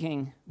was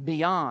looking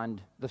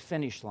beyond the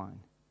finish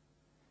line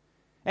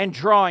and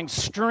drawing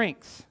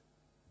strength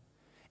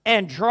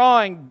and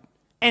drawing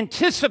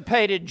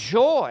anticipated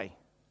joy,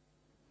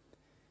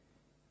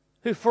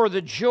 who for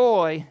the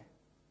joy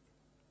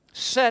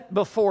set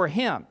before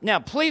him. Now,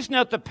 please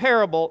note the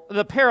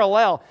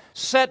parallel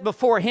set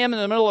before him in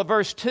the middle of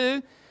verse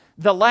 2.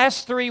 The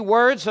last three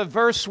words of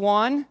verse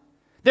 1,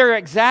 they're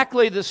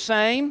exactly the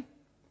same.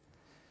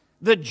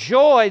 The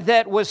joy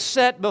that was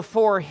set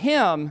before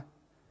him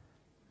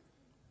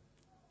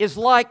is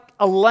like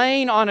a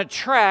lane on a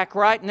track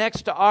right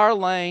next to our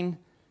lane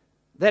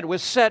that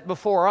was set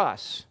before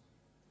us.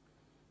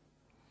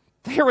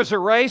 There was a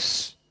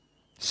race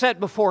set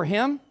before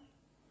him,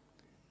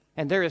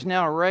 and there is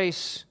now a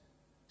race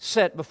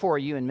set before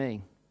you and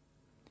me.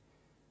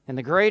 And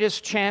the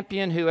greatest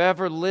champion who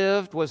ever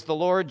lived was the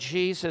Lord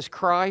Jesus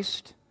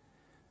Christ,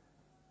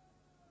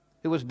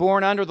 who was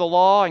born under the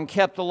law and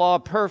kept the law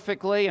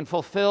perfectly and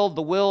fulfilled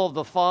the will of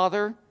the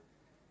Father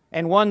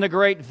and won the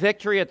great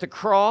victory at the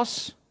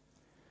cross,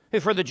 who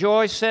for the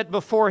joy set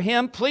before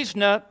him, please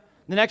note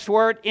the next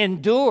word,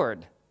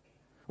 endured.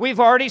 We've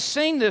already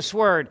seen this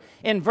word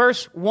in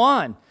verse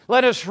 1.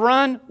 Let us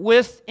run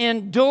with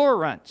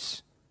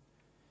endurance.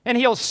 And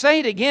he'll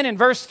say it again in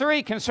verse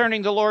 3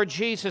 concerning the Lord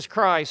Jesus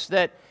Christ,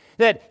 that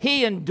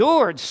he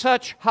endured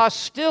such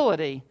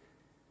hostility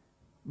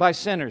by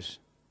sinners.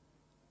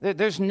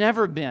 There's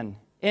never been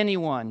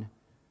anyone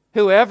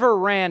who ever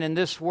ran in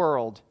this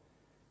world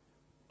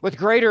with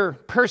greater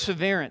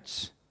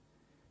perseverance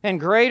and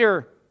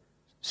greater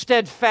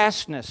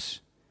steadfastness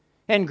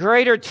and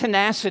greater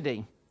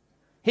tenacity.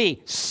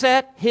 He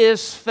set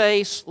his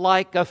face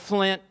like a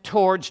flint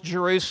towards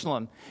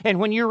Jerusalem. And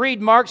when you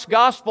read Mark's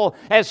gospel,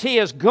 as he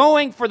is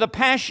going for the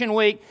Passion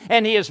Week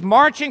and he is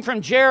marching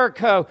from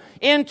Jericho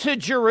into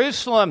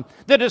Jerusalem,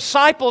 the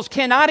disciples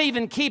cannot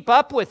even keep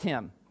up with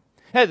him.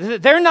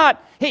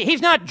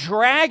 He's not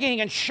dragging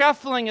and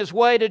shuffling his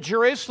way to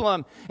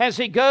Jerusalem as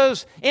he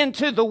goes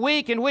into the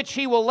week in which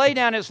he will lay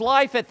down his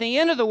life at the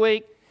end of the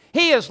week.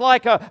 He is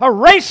like a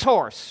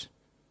racehorse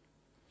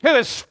who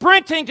is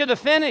sprinting to the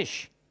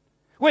finish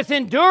with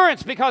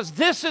endurance, because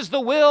this is the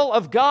will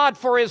of God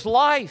for his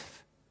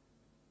life,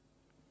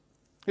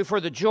 who for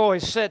the joy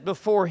set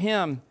before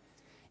him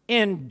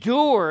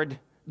endured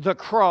the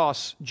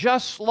cross,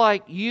 just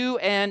like you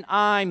and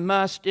I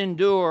must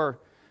endure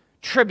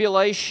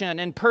tribulation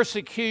and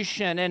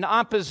persecution and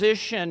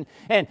opposition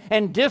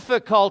and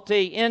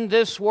difficulty in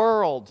this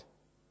world.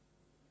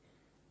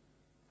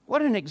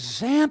 What an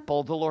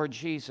example the Lord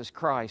Jesus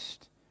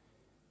Christ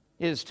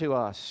is to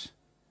us.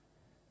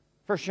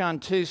 1 John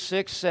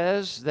 2:6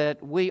 says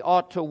that we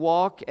ought to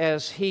walk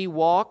as he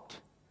walked.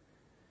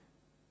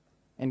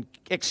 And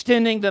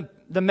extending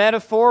the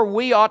metaphor,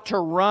 we ought to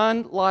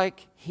run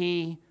like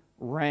he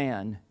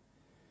ran.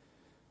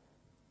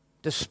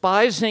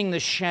 Despising the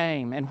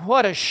shame. And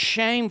what a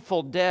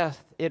shameful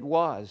death it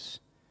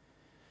was.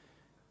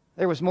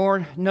 There was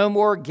no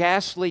more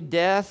ghastly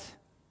death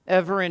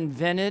ever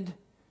invented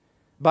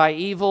by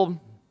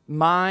evil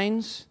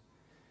minds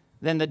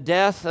than the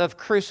death of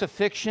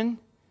crucifixion.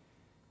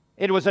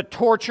 It was a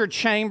torture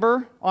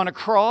chamber on a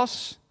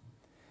cross.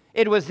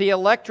 It was the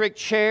electric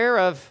chair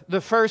of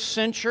the first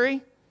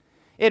century.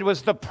 It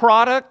was the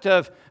product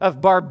of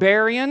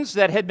barbarians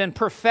that had been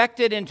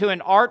perfected into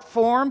an art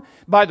form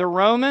by the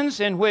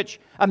Romans, in which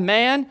a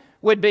man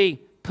would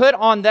be put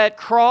on that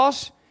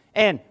cross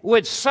and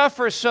would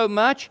suffer so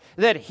much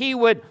that he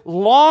would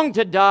long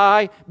to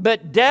die,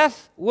 but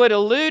death would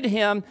elude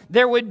him.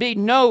 There would be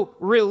no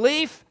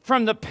relief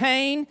from the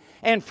pain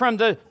and from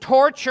the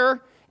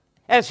torture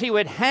as he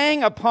would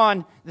hang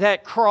upon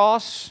that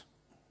cross.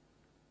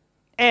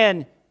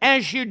 And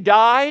as you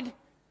died,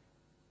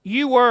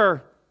 you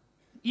were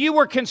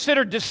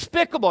considered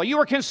despicable. You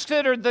were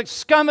considered the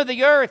scum of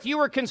the earth. You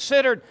were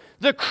considered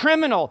the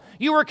criminal.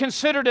 You were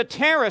considered a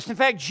terrorist. In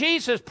fact,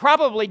 Jesus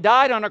probably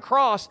died on a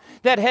cross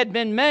that had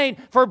been made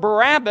for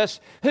Barabbas,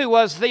 who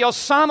was the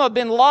Osama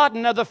bin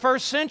Laden of the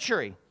first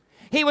century.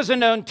 He was a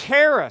known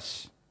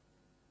terrorist.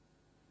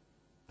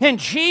 And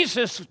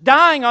Jesus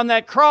dying on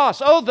that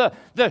cross, oh,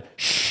 the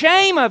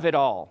shame of it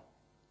all,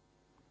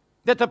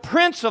 that the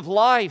Prince of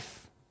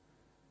Life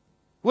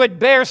would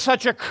bear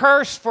such a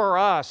curse for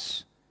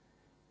us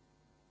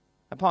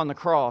upon the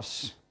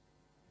cross.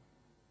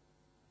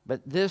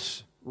 But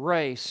this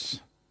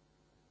race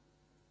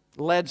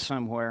led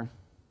somewhere.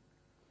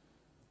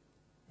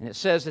 And it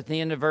says at the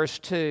end of verse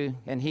 2,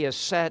 and he has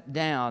sat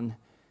down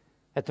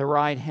at the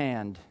right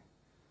hand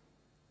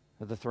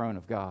of the throne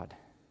of God.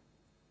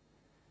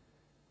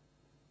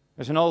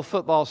 There's an old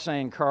football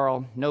saying,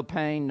 Carl, no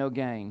pain, no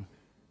gain.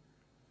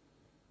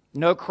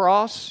 No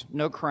cross,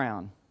 no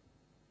crown.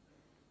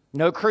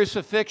 No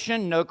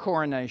crucifixion, no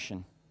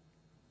coronation.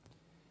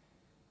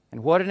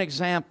 And what an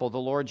example the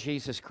Lord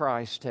Jesus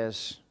Christ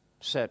has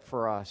set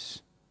for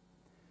us.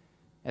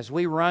 As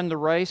we run the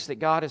race that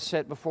God has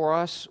set before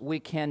us, we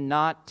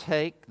cannot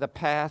take the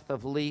path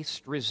of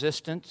least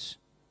resistance.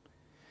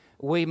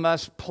 We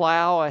must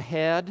plow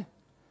ahead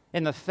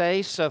in the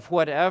face of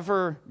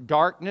whatever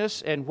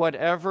darkness and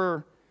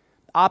whatever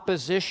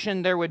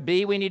opposition there would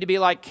be. We need to be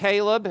like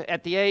Caleb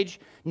at the age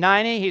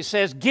 90. He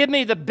says, give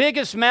me the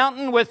biggest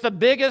mountain with the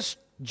biggest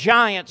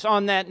giants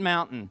on that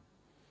mountain.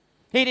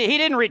 He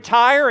didn't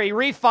retire, he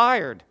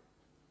refired.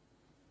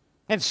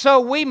 And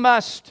so we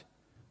must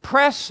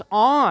press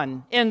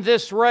on in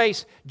this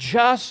race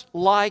just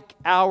like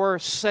our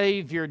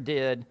Savior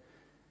did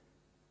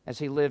as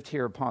He lived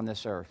here upon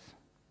this earth.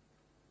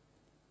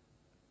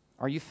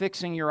 Are you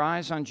fixing your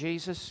eyes on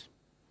Jesus?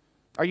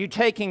 Are you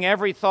taking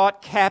every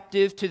thought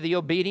captive to the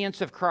obedience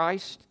of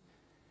Christ?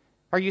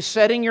 Are you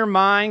setting your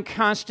mind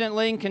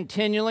constantly and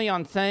continually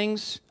on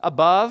things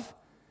above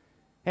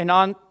and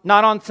not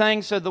on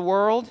things of the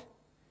world?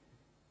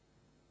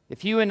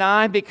 If you and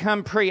I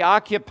become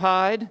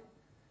preoccupied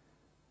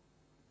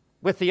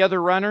with the other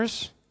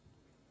runners,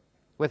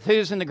 with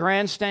who's in the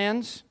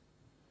grandstands,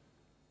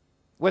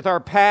 with our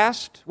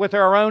past, with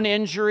our own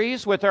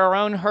injuries, with our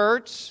own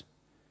hurts,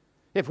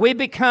 if we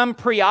become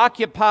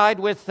preoccupied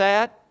with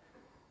that,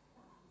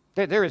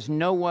 there is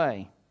no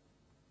way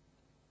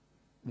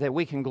that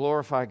we can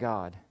glorify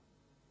God.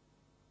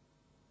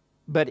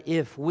 But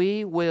if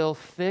we will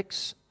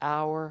fix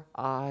our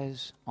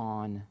eyes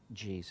on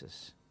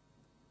Jesus,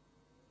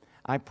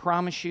 I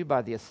promise you,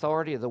 by the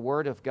authority of the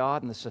Word of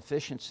God and the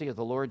sufficiency of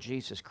the Lord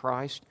Jesus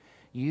Christ,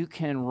 you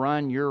can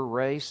run your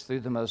race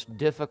through the most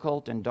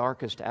difficult and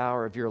darkest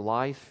hour of your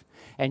life,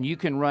 and you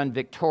can run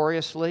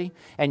victoriously,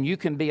 and you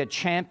can be a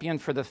champion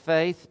for the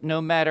faith no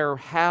matter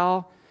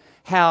how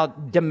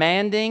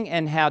demanding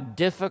and how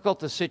difficult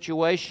the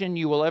situation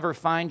you will ever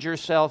find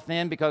yourself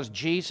in, because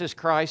Jesus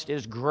Christ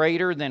is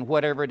greater than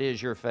whatever it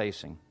is you're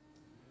facing.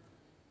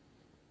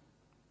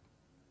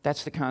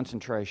 That's the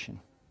concentration.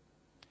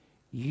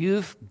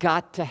 You've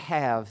got to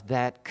have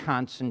that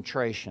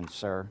concentration,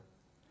 sir.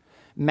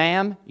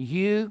 Ma'am,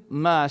 you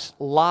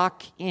must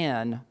lock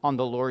in on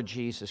the Lord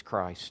Jesus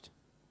Christ.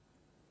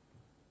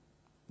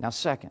 Now,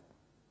 second,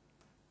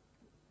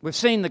 we've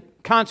seen the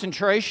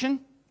concentration,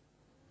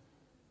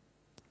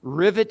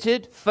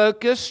 riveted,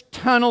 focused,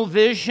 tunnel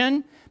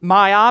vision,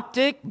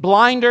 myopic,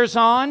 blinders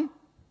on.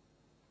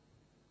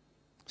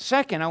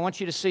 Second, I want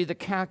you to see the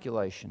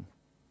calculation.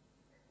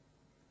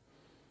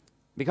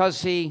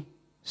 Because he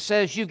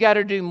says you've got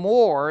to do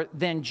more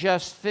than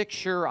just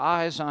fix your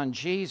eyes on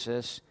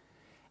Jesus.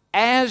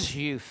 As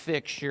you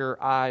fix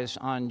your eyes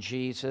on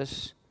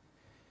Jesus,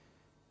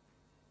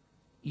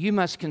 you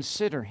must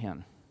consider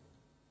Him.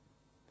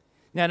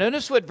 Now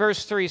notice what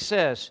verse 3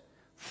 says.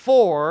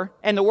 For,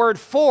 and the word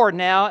for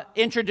now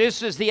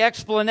introduces the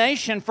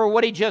explanation for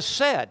what he just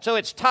said. So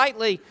it's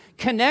tightly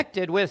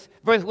connected with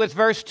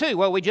verse 2,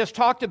 what we just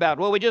talked about,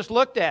 what we just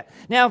looked at.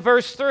 Now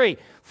verse 3,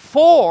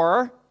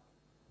 for,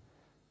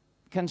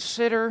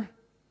 consider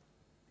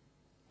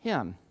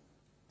Him.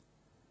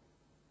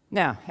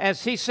 Now,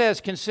 as he says,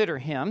 consider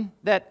Him,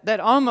 that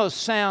almost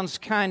sounds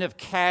kind of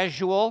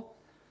casual.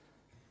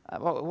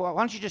 Why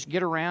don't you just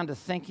get around to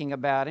thinking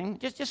about Him?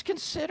 Just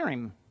consider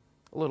Him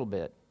a little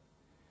bit.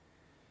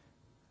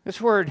 This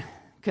word,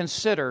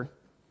 consider,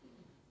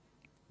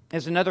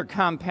 is another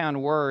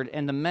compound word,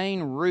 and the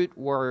main root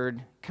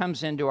word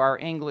comes into our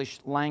English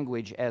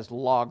language as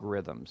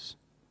logarithms.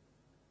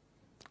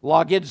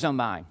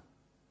 Logizomai,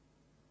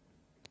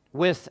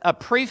 with a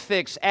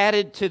prefix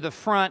added to the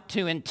front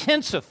to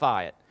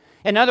intensify it.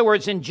 In other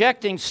words,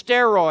 injecting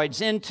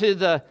steroids into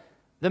the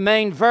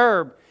main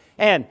verb.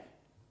 And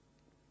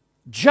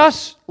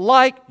just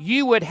like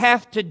you would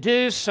have to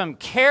do some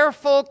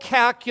careful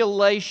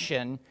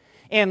calculation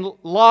in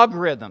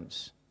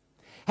logarithms.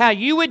 How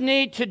you would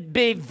need to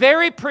be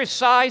very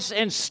precise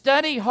and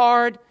study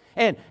hard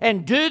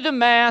and do the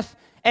math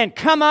and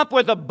come up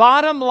with a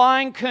bottom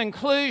line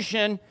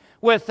conclusion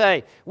with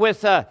a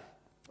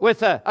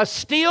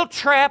steel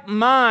trap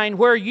mind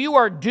where you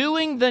are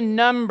doing the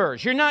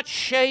numbers. You're not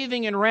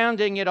shaving and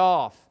rounding it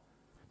off.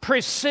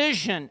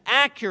 Precision,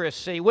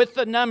 accuracy with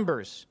the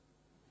numbers,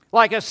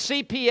 like a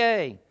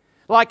CPA,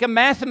 like a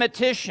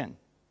mathematician.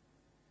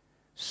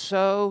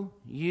 So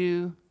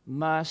you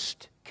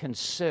must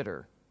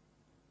consider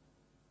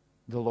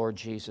the Lord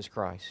Jesus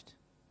Christ.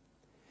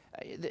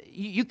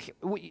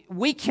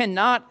 We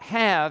cannot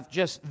have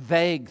just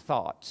vague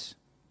thoughts,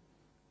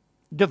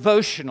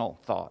 devotional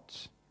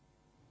thoughts,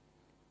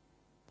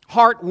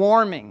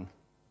 heartwarming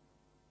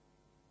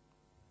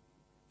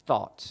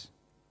thoughts.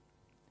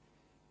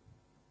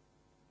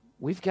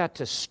 We've got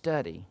to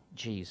study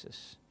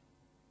Jesus.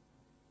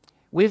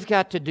 We've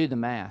got to do the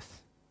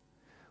math.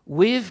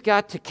 We've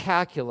got to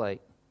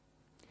calculate.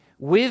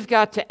 We've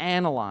got to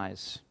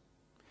analyze.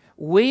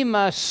 We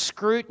must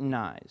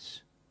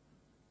scrutinize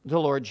the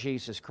Lord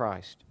Jesus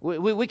Christ.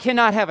 We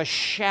cannot have a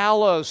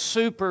shallow,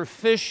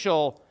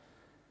 superficial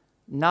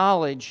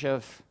knowledge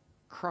of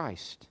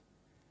Christ.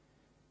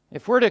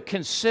 If we're to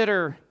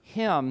consider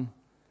Him,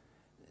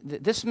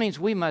 this means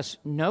we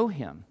must know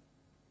Him.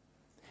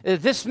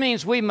 This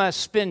means we must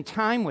spend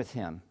time with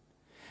Him.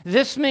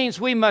 This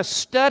means we must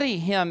study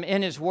Him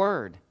in His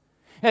Word.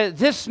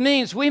 This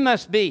means we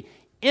must be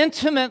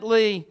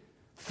intimately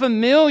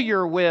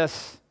familiar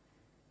with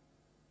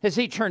His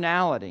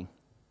eternality,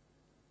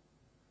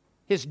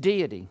 His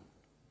deity,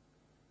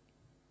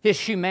 His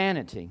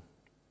humanity,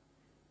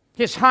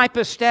 His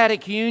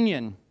hypostatic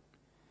union,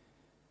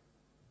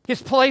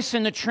 His place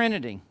in the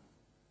Trinity,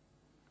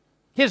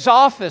 His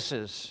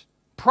offices,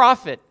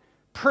 prophet,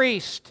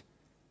 priest,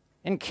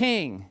 and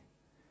king.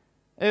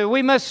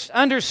 We must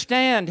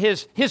understand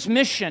His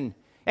mission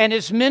and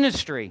His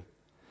ministry.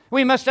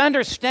 We must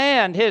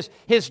understand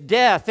His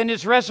death and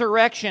His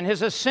resurrection,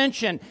 His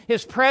ascension,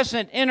 His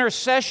present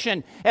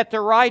intercession at the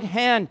right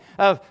hand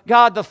of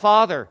God the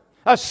Father.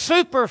 A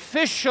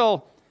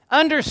superficial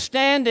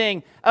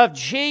understanding of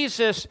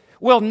Jesus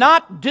will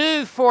not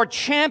do for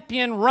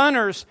champion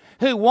runners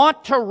who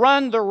want to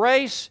run the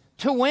race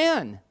to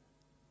win.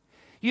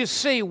 You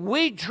see,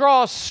 we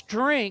draw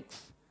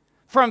strength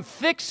from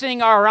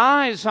fixing our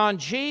eyes on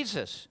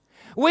Jesus.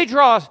 We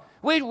draw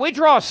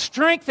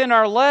strength in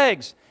our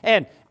legs,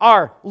 and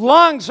our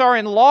lungs are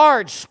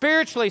enlarged,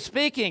 spiritually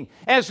speaking,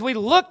 as we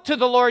look to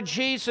the Lord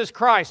Jesus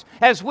Christ.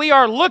 As we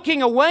are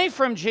looking away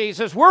from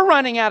Jesus, we're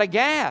running out of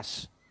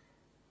gas.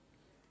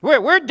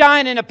 We're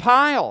dying in a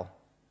pile.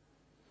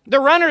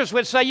 The runners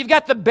would say, you've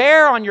got the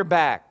bear on your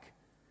back.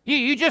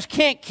 You just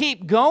can't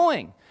keep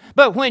going.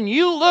 But when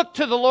you look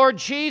to the Lord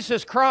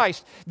Jesus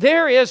Christ,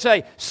 there is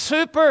a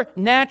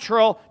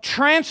supernatural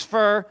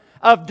transfer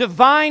of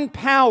divine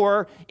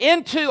power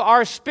into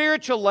our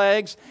spiritual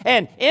legs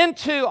and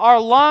into our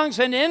lungs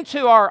and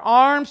into our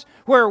arms,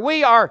 where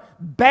we are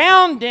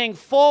bounding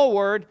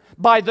forward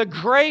by the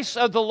grace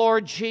of the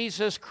Lord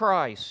Jesus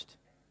Christ.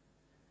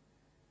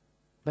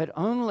 But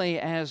only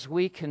as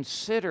we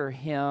consider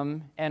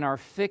Him and are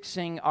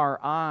fixing our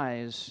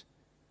eyes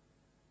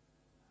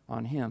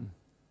on Him.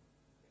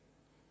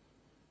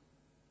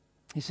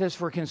 He says,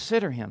 for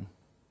consider Him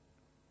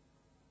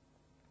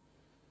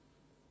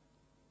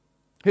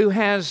who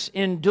has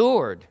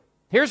endured.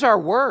 Here's our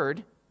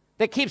word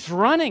that keeps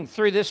running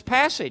through this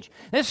passage.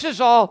 This is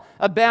all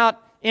about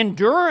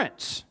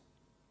endurance.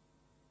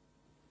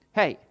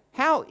 Hey,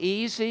 how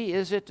easy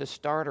is it to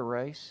start a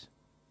race?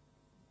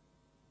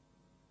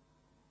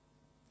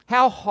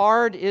 How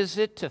hard is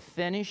it to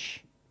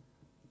finish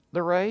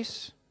the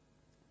race?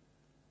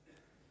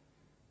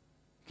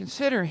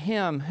 Consider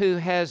Him who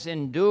has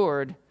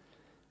endured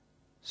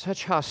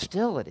such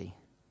hostility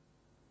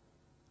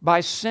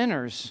by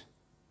sinners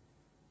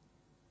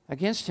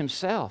against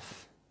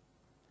Himself.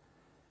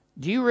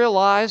 Do you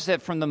realize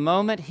that from the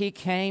moment He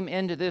came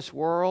into this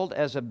world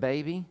as a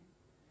baby,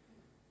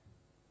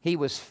 He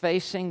was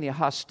facing the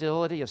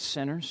hostility of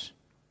sinners?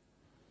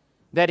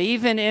 That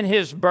even in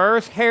His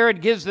birth,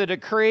 Herod gives the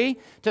decree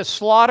to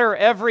slaughter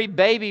every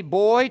baby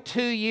boy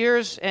 2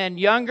 years and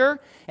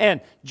younger,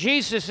 and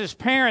Jesus'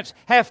 parents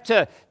have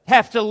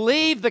to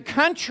leave the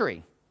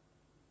country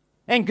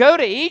and go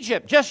to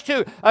Egypt just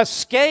to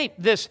escape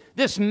this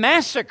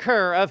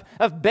massacre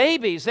of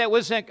babies that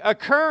was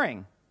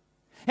occurring.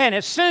 And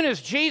as soon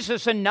as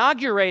Jesus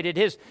inaugurated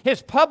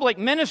his public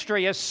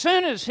ministry, as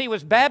soon as He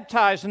was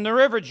baptized in the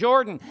River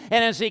Jordan,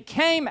 and as He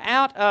came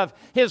out of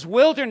His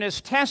wilderness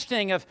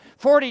testing of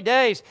 40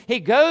 days, He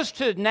goes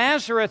to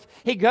Nazareth,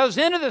 He goes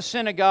into the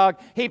synagogue,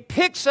 He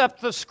picks up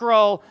the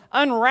scroll,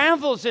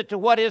 unravels it to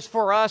what is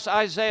for us,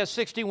 Isaiah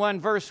 61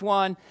 verse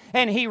 1,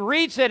 and He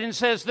reads it and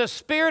says, the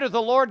Spirit of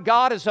the Lord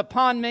God is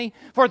upon me,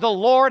 for the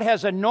Lord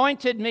has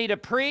anointed me to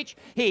preach.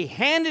 He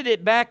handed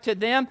it back to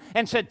them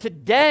and said,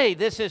 today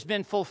this has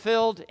been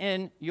fulfilled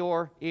in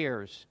your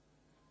ears.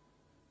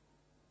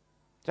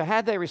 So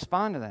how'd they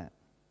respond to that?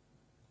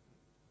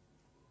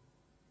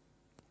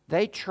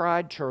 They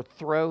tried to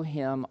throw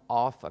him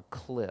off a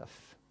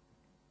cliff.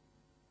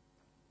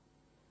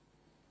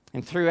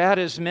 And throughout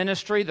his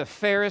ministry, the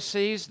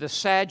Pharisees, the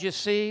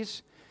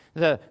Sadducees,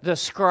 the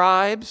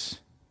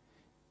scribes,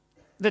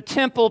 the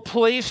temple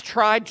police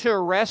tried to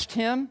arrest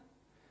him.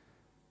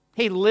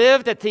 He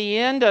lived at the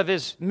end of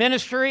his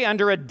ministry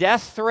under a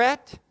death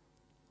threat.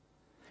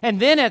 And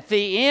then at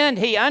the end,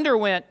 he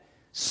underwent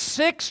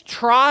 6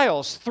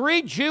 trials,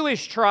 3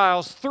 Jewish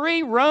trials,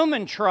 3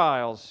 Roman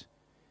trials.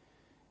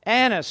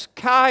 Annas,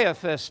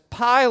 Caiaphas,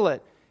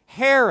 Pilate,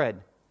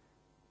 Herod.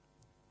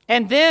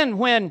 And then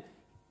when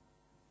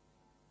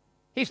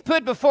he's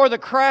put before the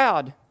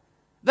crowd,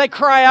 they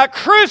cry out,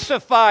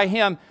 "Crucify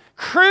him!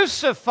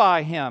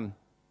 Crucify him!"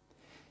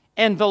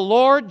 And the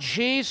Lord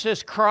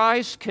Jesus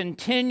Christ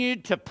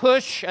continued to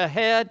push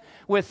ahead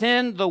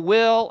within the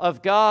will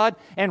of God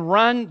and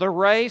run the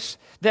race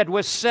that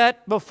was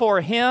set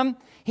before him.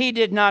 He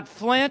did not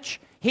flinch.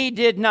 He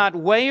did not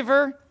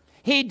waver.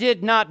 He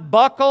did not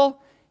buckle.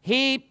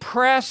 He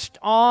pressed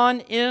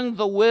on in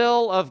the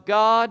will of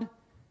God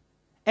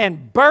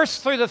and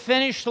burst through the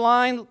finish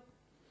line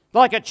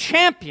like a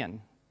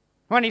champion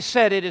when he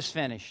said, "It is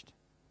finished."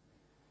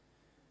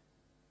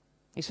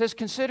 He says,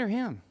 consider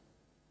him.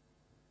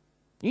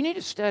 You need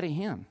to study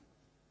him.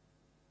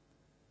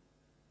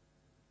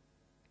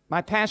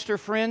 My pastor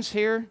friends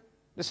here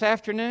this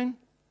afternoon,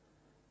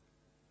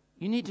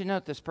 you need to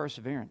note this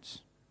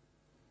perseverance.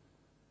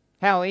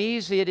 How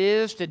easy it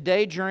is to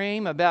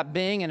daydream about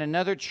being in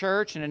another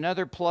church, in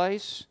another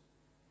place,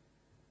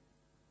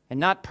 and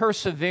not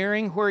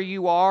persevering where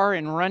you are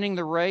and running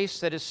the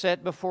race that is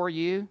set before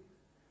you.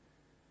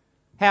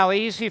 How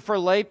easy for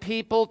lay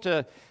people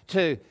to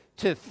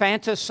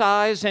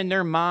fantasize in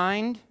their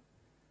mind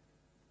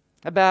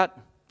about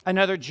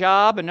another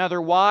job,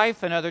 another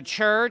wife, another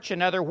church,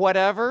 another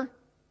whatever.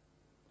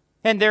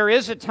 And there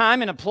is a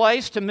time and a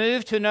place to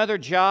move to another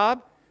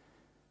job.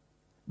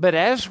 But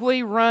as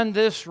we run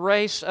this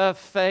race of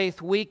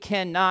faith, we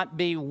cannot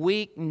be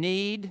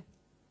weak-kneed.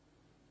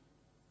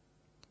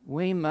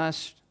 We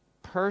must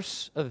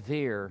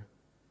persevere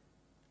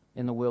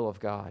in the will of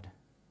God.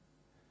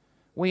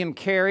 William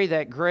Carey,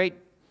 that great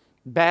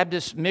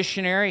Baptist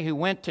missionary who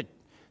went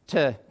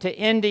to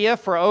India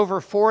for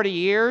over 40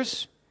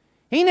 years,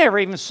 he never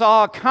even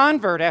saw a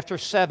convert after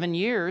 7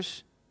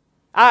 years.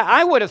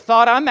 I would have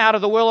thought I'm out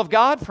of the will of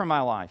God for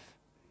my life.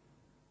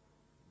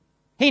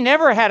 He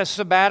never had a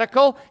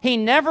sabbatical. He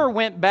never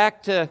went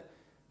back to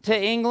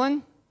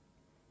England.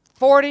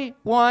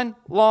 41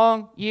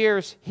 long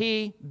years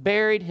he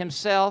buried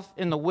himself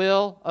in the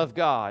will of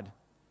God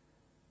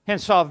and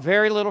saw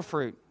very little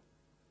fruit.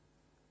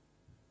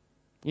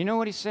 You know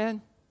what he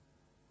said?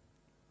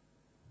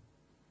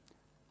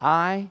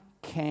 I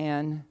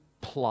can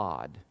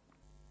plod.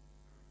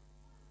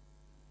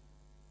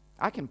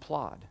 I can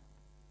plod.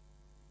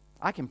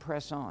 I can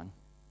press on.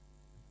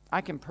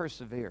 I can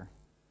persevere.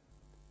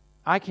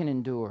 I can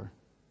endure.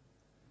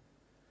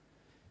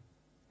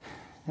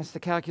 That's the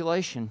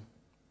calculation.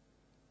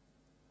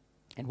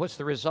 And what's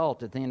the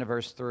result at the end of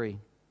verse 3?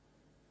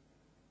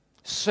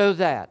 So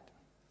that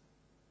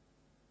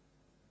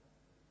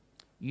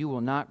you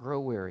will not grow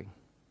weary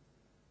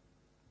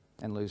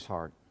and lose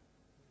heart.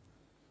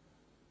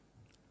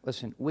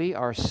 Listen, we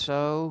are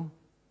so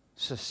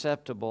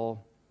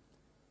susceptible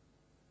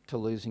to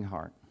losing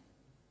heart.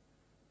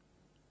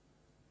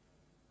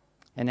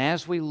 And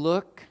as we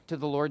look to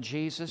the Lord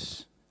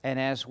Jesus and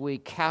as we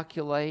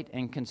calculate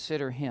and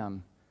consider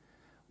Him,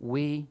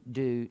 we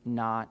do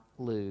not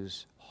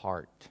lose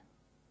heart.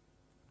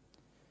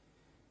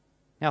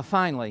 Now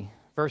finally,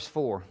 verse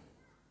 4,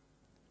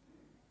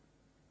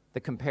 the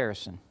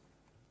comparison.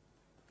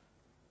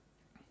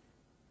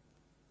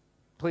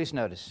 Please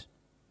notice,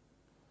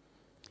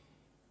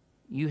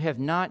 you have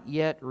not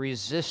yet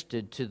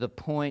resisted to the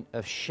point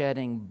of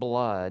shedding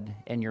blood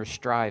in your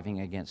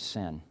striving against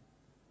sin.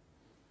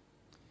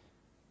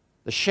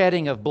 The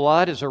shedding of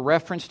blood is a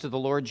reference to the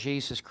Lord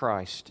Jesus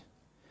Christ.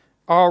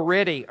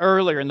 Already,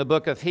 earlier in the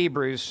book of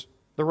Hebrews,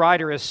 the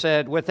writer has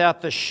said,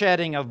 without the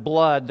shedding of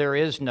blood, there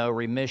is no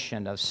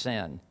remission of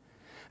sin.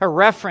 A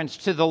reference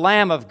to the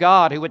Lamb of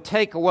God who would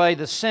take away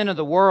the sin of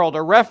the world.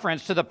 A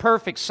reference to the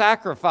perfect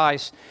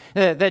sacrifice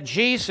that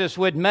Jesus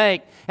would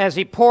make as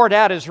He poured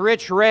out His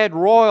rich red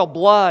royal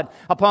blood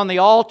upon the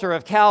altar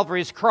of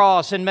Calvary's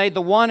cross and made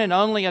the one and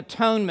only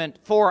atonement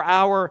for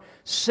our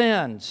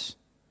sins.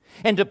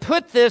 And to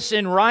put this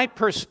in right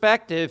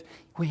perspective,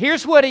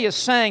 here's what He is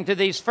saying to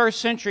these first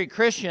century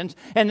Christians,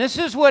 and this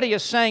is what He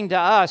is saying to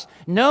us.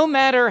 No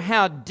matter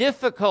how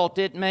difficult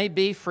it may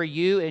be for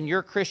you in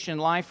your Christian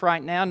life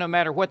right now, no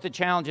matter what the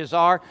challenges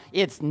are,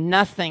 it's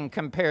nothing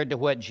compared to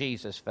what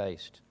Jesus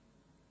faced.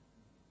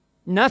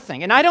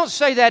 Nothing. And I don't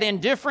say that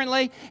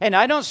indifferently, and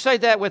I don't say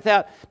that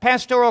without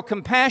pastoral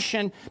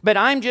compassion, but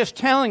I'm just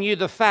telling you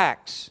the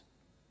facts.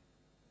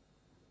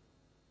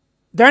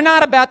 They're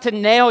not about to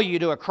nail you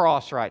to a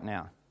cross right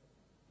now.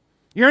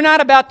 You're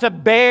not about to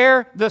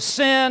bear the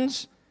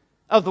sins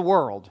of the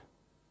world.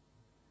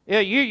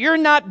 You're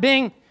not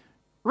being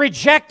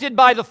rejected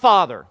by the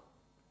Father.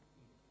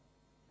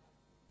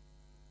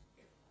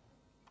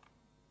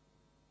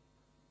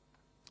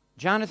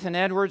 Jonathan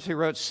Edwards, who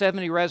wrote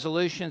 70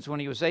 resolutions when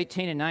he was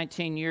 18 and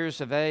 19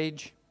 years of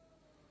age,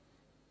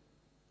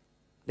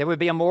 there would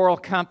be a moral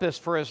compass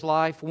for his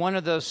life. One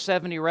of those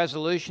 70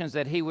 resolutions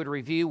that he would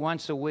review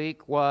once a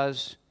week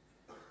was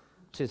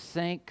to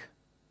think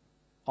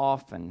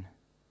often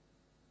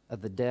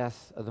of the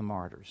death of the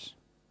martyrs,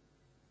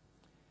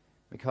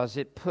 because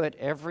it put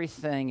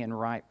everything in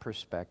right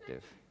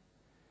perspective.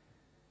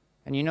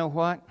 And you know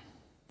what?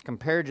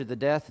 Compared to the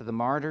death of the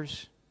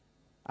martyrs,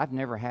 I've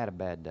never had a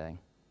bad day.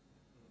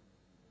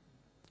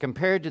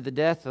 Compared to the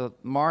death of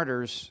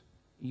martyrs,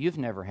 you've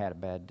never had a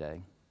bad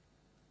day.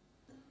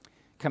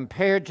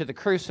 Compared to the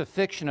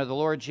crucifixion of the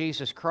Lord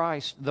Jesus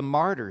Christ, the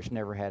martyrs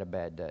never had a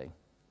bad day.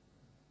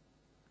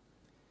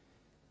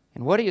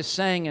 And what he is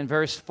saying in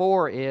verse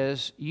 4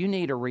 is, you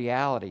need a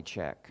reality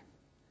check.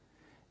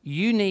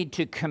 You need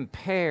to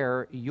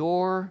compare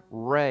your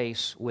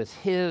race with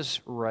His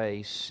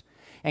race,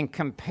 and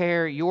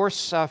compare your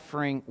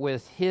suffering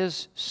with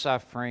His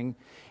suffering,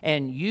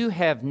 and you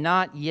have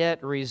not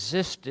yet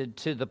resisted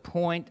to the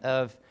point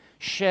of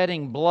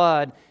shedding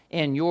blood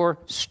in your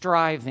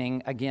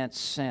striving against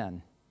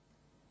sin.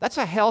 That's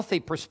a healthy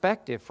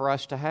perspective for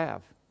us to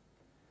have.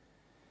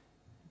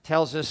 It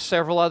tells us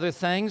several other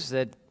things,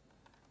 that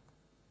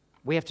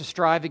we have to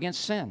strive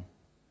against sin.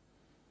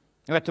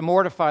 We have to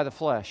mortify the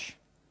flesh.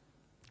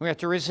 We have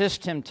to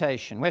resist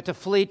temptation. We have to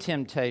flee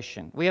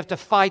temptation. We have to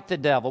fight the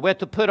devil. We have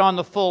to put on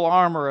the full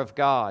armor of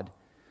God.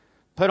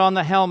 Put on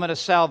the helmet of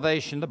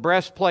salvation, the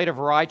breastplate of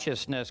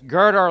righteousness,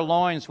 gird our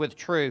loins with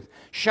truth,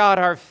 shod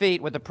our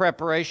feet with the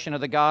preparation of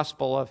the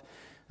gospel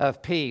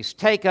of peace.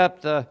 Take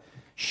up the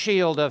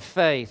shield of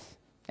faith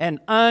and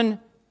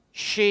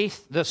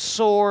unsheath the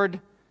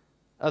sword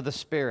of the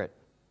Spirit.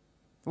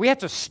 We have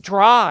to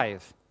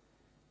strive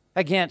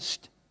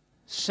against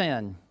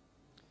sin.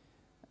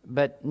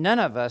 But none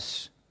of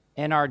us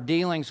in our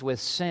dealings with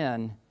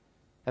sin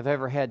have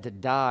ever had to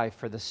die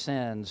for the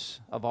sins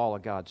of all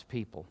of God's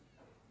people,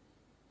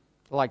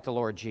 like the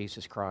Lord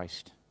Jesus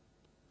Christ.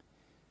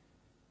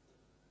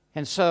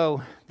 And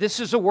so this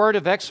is a word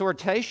of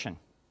exhortation.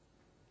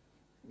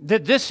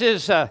 That this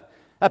is a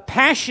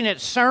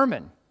passionate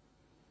sermon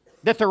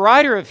that the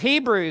writer of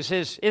Hebrews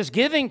is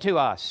giving to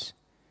us.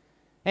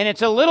 And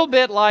it's a little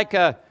bit like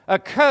a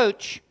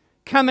coach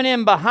coming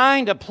in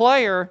behind a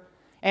player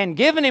and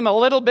giving him a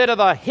little bit of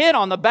a hit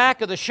on the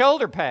back of the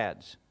shoulder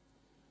pads.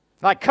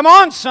 Like, come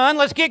on, son,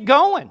 let's get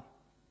going.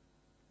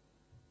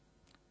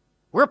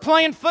 We're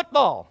playing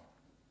football.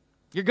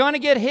 You're going to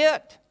get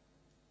hit.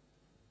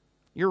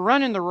 You're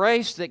running the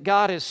race that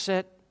God has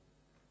set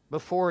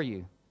before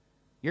you.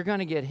 You're going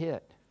to get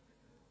hit.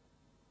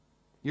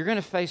 You're going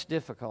to face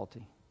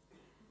difficulty.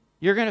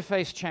 You're going to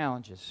face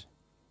challenges.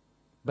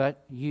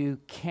 But you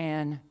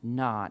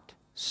cannot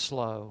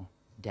slow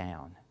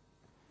down.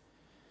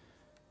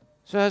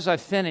 So as I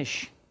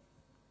finish,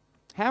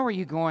 how are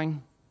you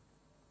going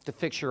to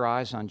fix your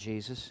eyes on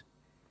Jesus?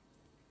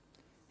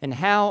 And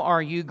how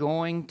are you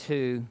going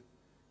to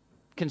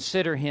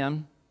consider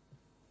Him?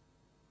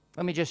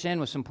 Let me just end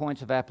with some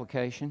points of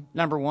application.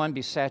 Number one,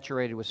 be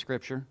saturated with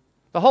Scripture.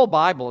 The whole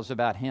Bible is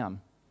about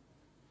Him.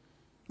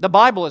 The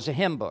Bible is a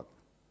hymn book.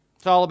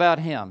 It's all about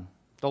Him,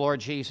 the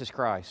Lord Jesus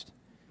Christ.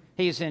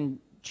 He's in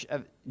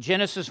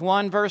Genesis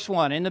 1, verse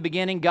 1. In the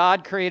beginning,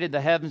 God created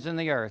the heavens and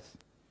the earth.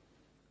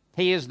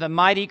 He is the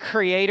mighty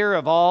creator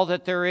of all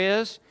that there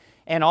is.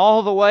 And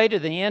all the way to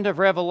the end of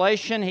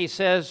Revelation, He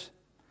says,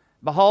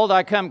 behold,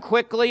 I come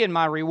quickly, and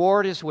my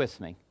reward is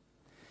with me.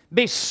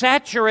 Be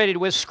saturated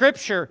with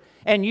Scripture,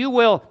 and you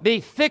will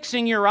be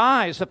fixing your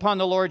eyes upon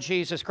the Lord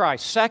Jesus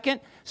Christ. Second,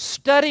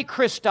 study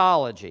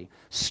Christology.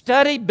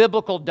 Study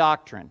biblical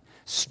doctrine.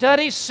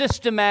 Study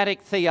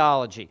systematic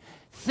theology.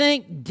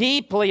 Think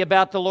deeply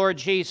about the Lord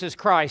Jesus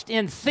Christ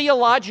in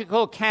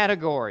theological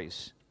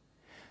categories.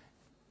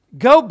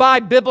 Go by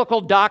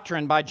Biblical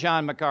Doctrine by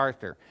John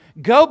MacArthur.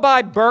 Go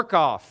by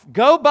Burkhoff.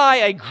 Go by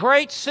a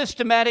great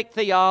systematic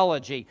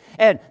theology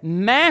and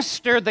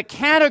master the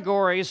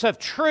categories of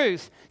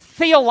truth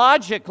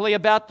theologically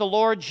about the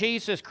Lord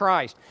Jesus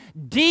Christ.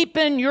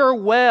 Deepen your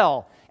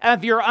well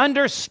of your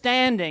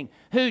understanding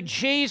who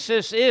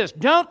Jesus is.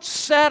 Don't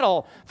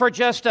settle for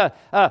just a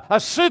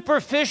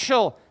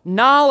superficial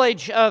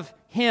knowledge of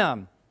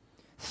Him.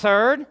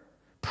 Third,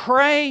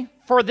 pray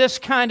for this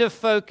kind of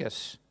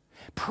focus.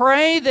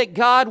 Pray that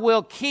God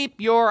will keep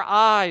your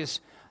eyes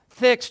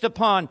fixed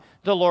upon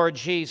the Lord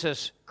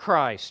Jesus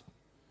Christ.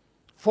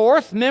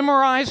 Fourth,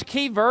 memorize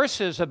key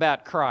verses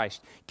about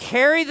Christ.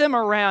 Carry them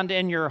around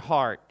in your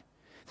heart.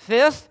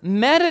 Fifth,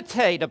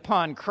 meditate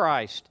upon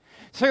Christ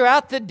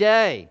throughout the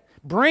day.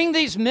 Bring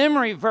these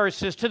memory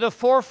verses to the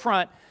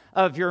forefront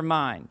of your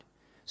mind.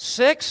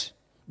 Sixth,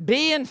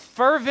 be in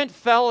fervent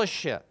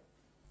fellowship.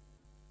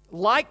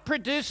 Like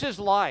produces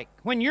like.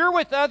 When you're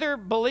with other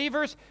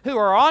believers who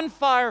are on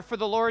fire for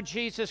the Lord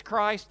Jesus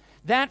Christ,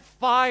 that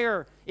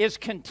fire is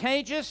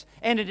contagious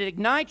and it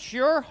ignites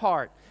your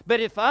heart. But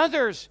if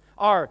others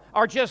are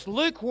just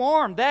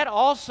lukewarm, that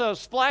also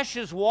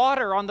splashes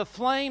water on the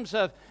flames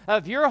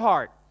of your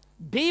heart.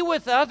 Be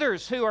with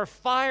others who are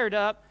fired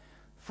up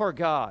for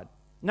God.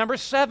 Number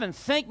 7,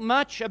 think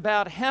much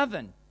about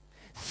heaven.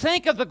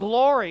 Think of the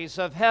glories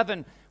of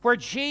heaven where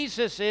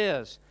Jesus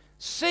is.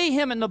 See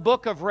Him in the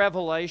book of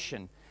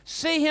Revelation.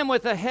 See Him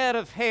with a head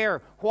of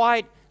hair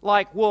white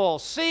like wool.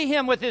 See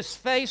Him with His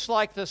face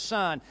like the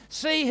sun.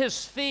 See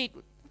His feet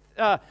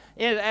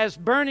as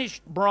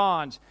burnished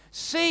bronze.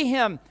 See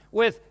Him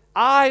with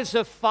eyes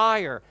of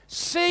fire.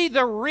 See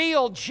the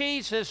real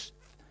Jesus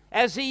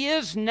as He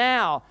is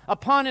now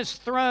upon His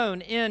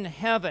throne in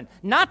heaven.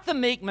 Not the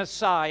meek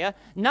Messiah,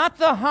 not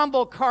the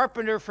humble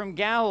carpenter from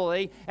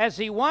Galilee as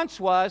He once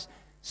was.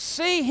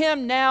 See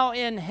Him now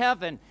in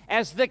heaven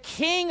as the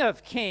King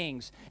of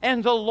kings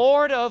and the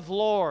Lord of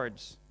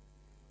lords.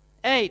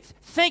 8,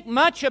 think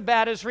much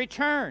about His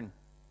return.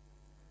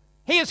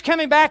 He is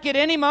coming back at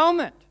any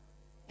moment.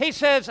 He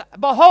says,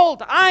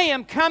 behold, I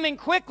am coming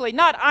quickly.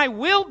 Not I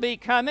will be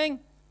coming.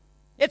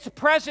 It's a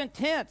present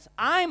tense.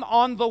 I'm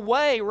on the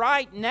way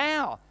right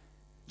now.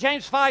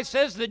 James 5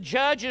 says the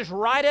judge is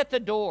right at the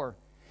door.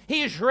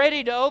 He is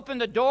ready to open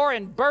the door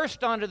and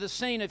burst onto the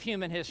scene of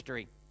human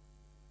history.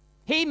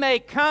 He may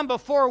come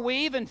before we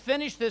even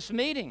finish this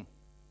meeting.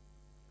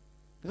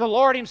 The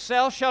Lord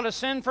Himself shall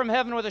descend from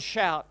heaven with a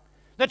shout,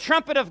 the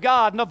trumpet of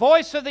God, and the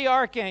voice of the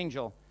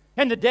archangel,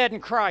 and the dead in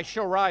Christ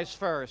shall rise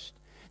first.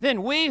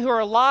 Then we who are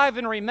alive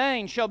and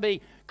remain shall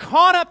be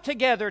caught up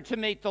together to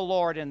meet the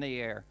Lord in the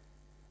air.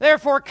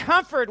 Therefore,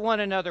 comfort one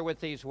another with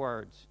these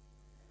words.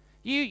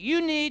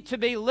 You need to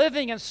be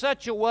living in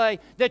such a way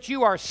that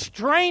you are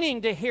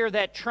straining to hear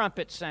that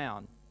trumpet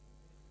sound.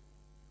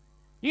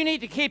 You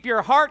need to keep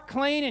your heart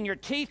clean and your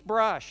teeth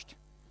brushed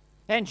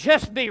and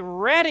just be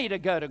ready to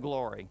go to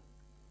glory.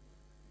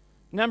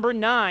 Number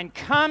 9,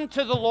 come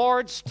to the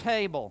Lord's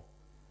table.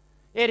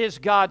 It is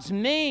God's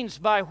means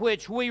by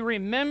which we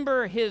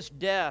remember His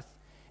death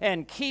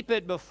and keep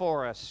it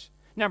before us.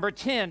 Number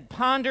 10,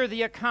 ponder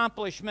the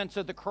accomplishments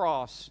of the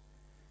cross.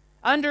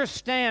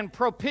 Understand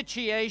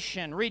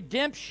propitiation,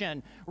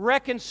 redemption,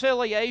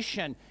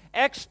 reconciliation,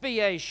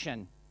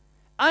 expiation.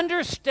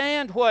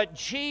 Understand what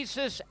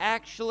Jesus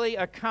actually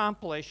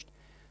accomplished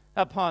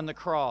upon the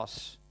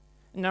cross.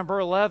 Number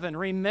 11,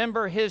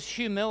 remember His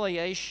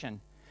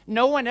humiliation.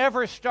 No one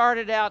ever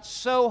started out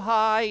so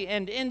high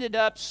and ended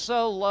up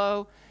so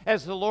low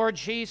as the Lord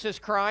Jesus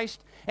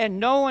Christ, and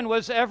no one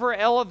was ever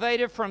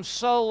elevated from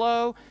so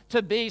low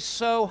to be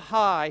so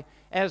high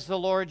as the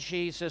Lord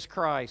Jesus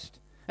Christ.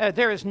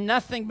 There is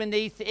nothing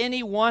beneath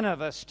any one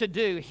of us to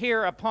do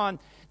here upon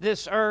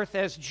this earth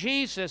as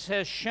Jesus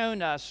has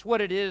shown us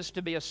what it is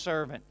to be a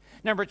servant.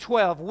 Number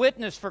 12,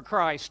 witness for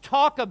Christ.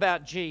 Talk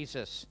about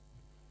Jesus.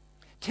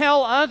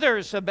 Tell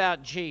others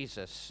about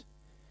Jesus.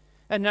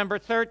 And number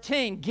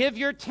 13, give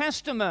your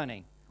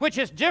testimony, which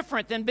is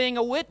different than being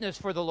a witness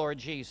for the Lord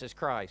Jesus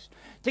Christ.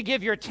 To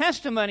give your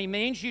testimony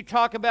means you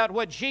talk about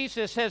what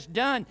Jesus has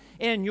done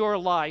in your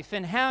life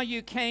and how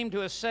you came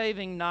to a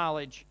saving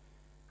knowledge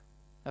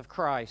of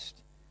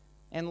Christ.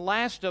 And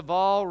last of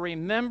all,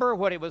 remember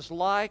what it was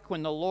like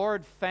when the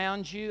Lord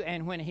found you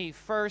and when He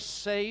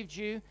first saved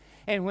you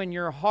and when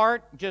your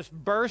heart just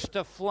burst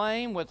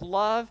aflame with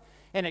love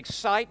and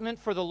excitement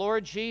for the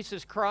Lord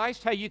Jesus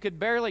Christ, how you could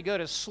barely go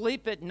to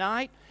sleep at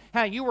night,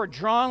 how you were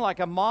drawn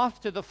like a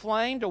moth to the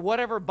flame to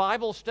whatever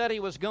Bible study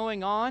was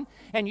going on,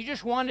 and you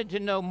just wanted to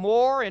know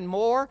more and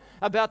more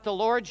about the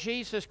Lord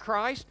Jesus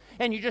Christ,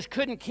 and you just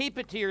couldn't keep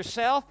it to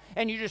yourself,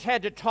 and you just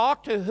had to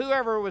talk to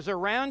whoever was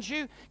around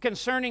you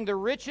concerning the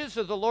riches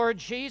of the Lord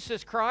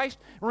Jesus Christ.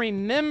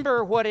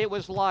 Remember what it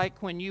was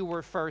like when you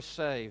were first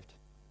saved.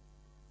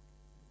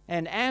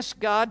 And ask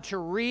God to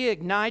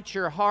reignite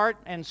your heart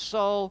and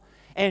soul,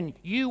 and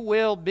you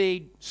will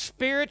be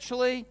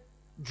spiritually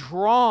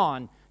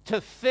drawn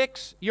to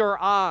fix your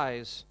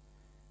eyes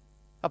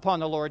upon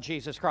the Lord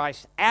Jesus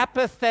Christ.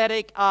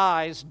 Apathetic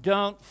eyes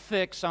don't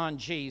fix on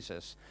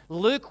Jesus.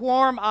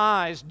 Lukewarm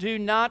eyes do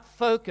not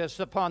focus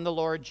upon the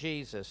Lord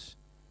Jesus.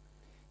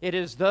 It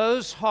is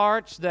those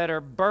hearts that are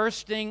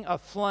bursting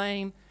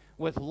aflame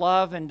with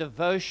love and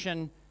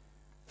devotion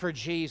for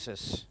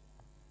Jesus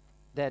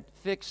that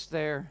fix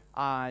their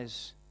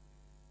eyes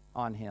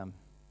on Him.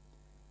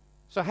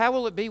 So how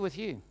will it be with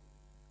you?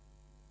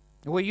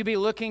 Will you be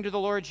looking to the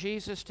Lord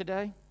Jesus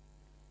today?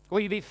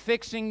 Will you be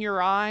fixing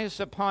your eyes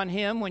upon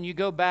Him when you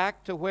go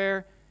back to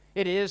where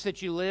it is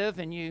that you live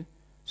and you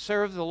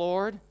serve the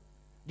Lord?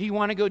 Do you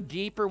want to go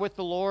deeper with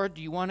the Lord?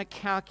 Do you want to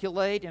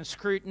calculate and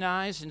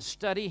scrutinize and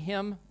study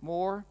Him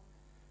more?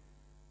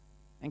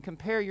 And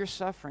compare your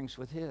sufferings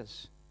with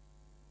His.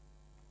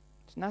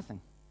 It's nothing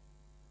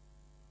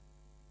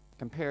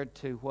compared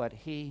to what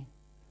He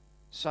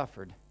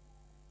suffered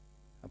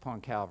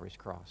upon Calvary's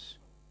cross.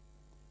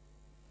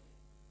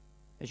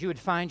 As you would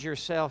find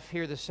yourself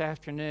here this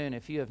afternoon,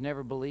 if you have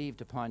never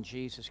believed upon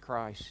Jesus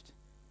Christ,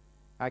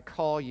 I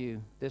call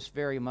you this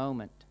very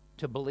moment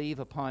to believe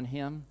upon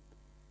Him.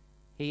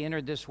 He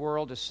entered this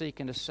world to seek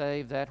and to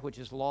save that which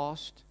is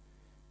lost.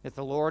 If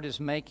the Lord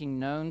is making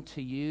known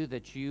to you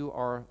that you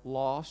are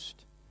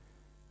lost,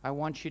 I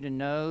want you to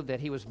know that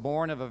He was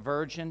born of a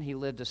virgin. He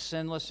lived a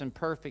sinless and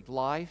perfect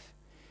life.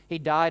 He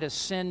died a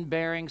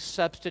sin-bearing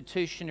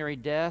substitutionary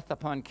death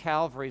upon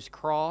Calvary's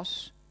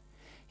cross.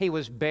 He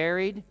was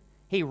buried.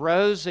 He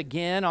rose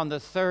again on the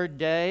third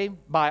day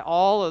by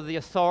all of the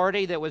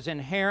authority that was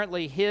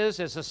inherently His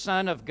as the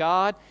Son of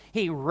God.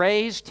 He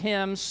raised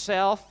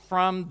Himself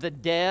from the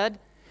dead,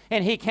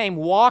 and He came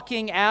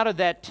walking out of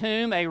that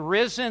tomb, a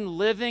risen,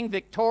 living,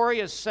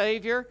 victorious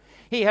Savior.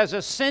 He has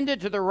ascended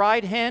to the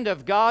right hand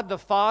of God the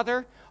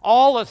Father.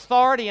 All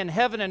authority in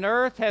heaven and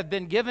earth have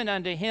been given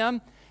unto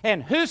Him,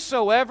 and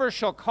whosoever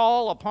shall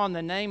call upon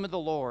the name of the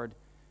Lord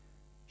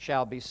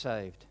shall be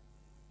saved.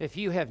 If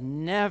you have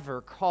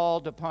never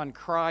called upon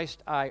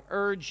Christ, I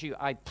urge you,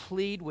 I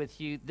plead with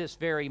you this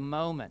very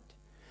moment.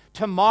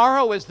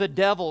 Tomorrow is the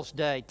devil's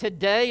day.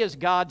 Today is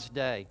God's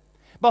day.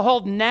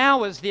 Behold,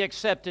 now is the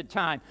accepted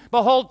time.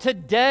 Behold,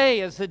 today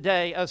is the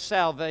day of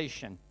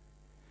salvation.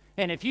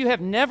 And if you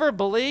have never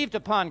believed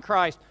upon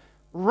Christ,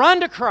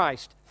 run to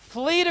Christ.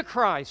 Flee to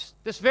Christ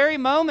this very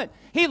moment.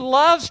 He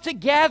loves to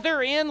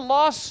gather in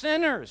lost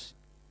sinners.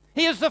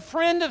 He is the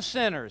friend of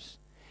sinners.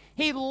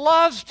 He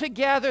loves to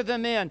gather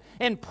them in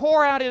and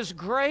pour out His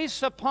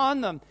grace upon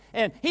them.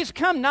 And He's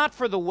come not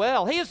for the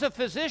well. He is a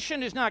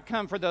physician who's not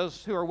come for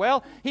those who are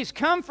well. He's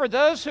come for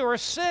those who are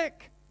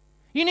sick.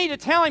 You need to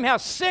tell Him how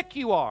sick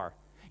you are.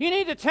 You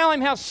need to tell Him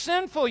how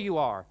sinful you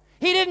are.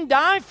 He didn't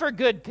die for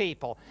good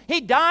people.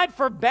 He died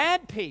for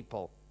bad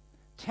people.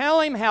 Tell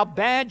Him how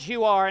bad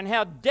you are and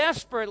how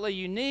desperately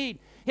you need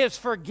His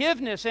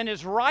forgiveness and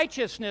His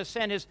righteousness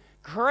and His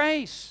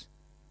grace.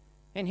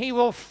 And He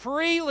will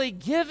freely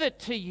give it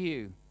to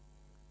you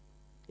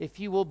if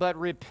you will but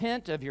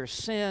repent of your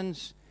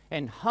sins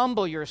and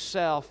humble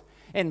yourself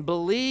and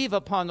believe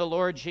upon the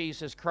Lord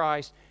Jesus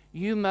Christ.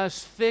 You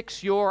must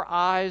fix your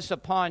eyes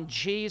upon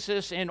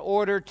Jesus in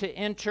order to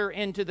enter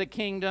into the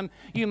kingdom.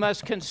 You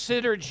must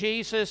consider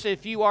Jesus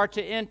if you are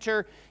to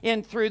enter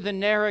in through the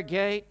narrow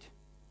gate.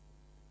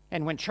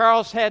 And when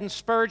Charles Haddon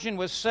Spurgeon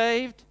was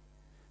saved,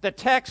 the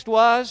text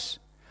was,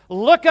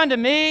 "Look unto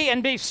me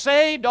and be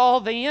saved all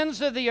the ends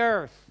of the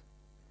earth."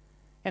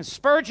 And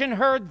Spurgeon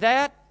heard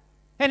that,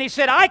 and he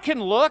said, I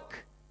can look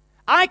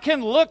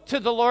to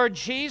the Lord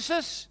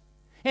Jesus.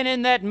 And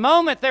in that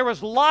moment there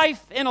was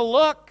life in a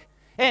look,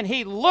 and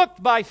he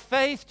looked by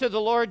faith to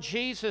the Lord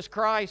Jesus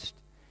Christ,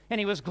 and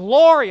he was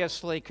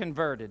gloriously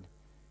converted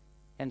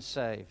and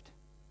saved.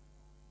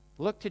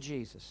 Look to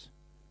Jesus.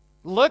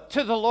 Look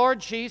to the Lord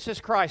Jesus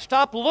Christ.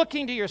 Stop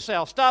looking to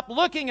yourself. Stop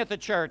looking at the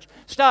church.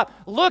 Stop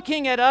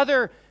looking at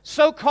other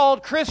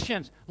so-called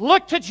Christians.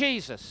 Look to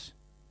Jesus,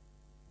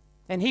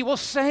 and He will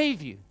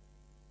save you,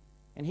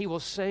 and He will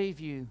save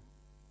you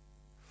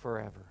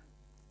forever.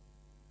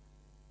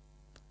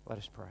 Let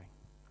us pray.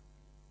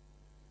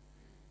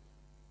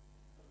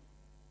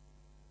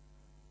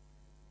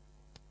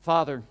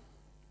 Father,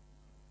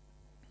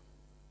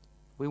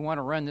 we want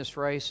to run this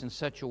race in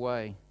such a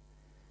way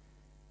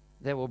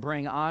that will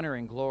bring honor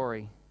and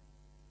glory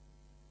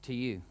to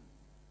You.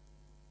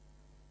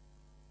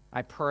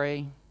 I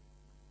pray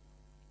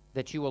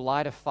that You will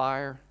light a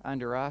fire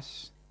under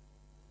us,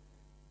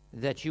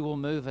 that You will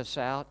move us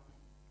out,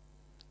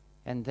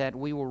 and that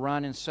we will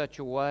run in such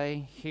a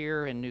way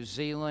here in New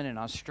Zealand and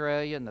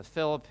Australia and the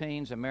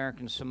Philippines,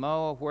 American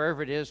Samoa,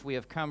 wherever it is we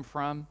have come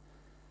from,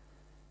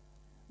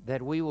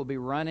 that we will be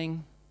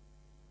running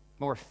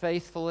more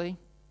faithfully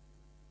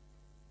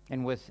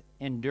and with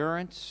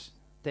endurance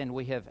than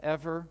we have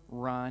ever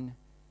run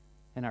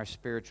in our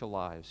spiritual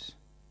lives.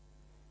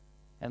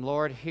 And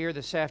Lord, here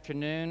this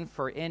afternoon,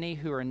 for any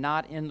who are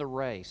not in the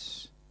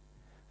race,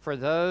 for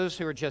those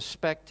who are just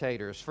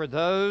spectators, for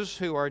those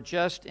who are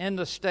just in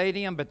the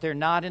stadium but they're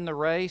not in the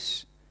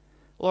race,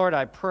 Lord,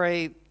 I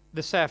pray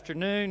this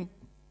afternoon,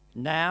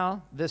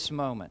 now, this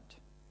moment,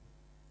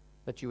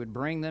 that You would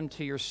bring them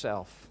to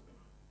Yourself.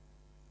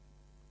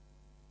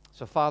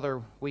 So,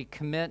 Father, we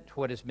commit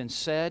what has been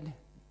said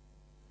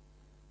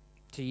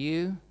to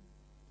You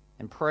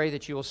and pray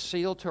that You will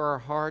seal to our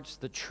hearts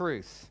the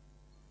truth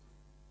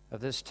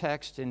of this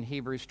text in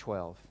Hebrews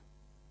 12.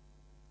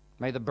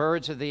 May the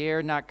birds of the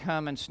air not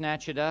come and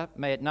snatch it up.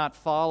 May it not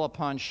fall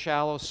upon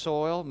shallow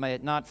soil. May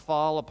it not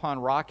fall upon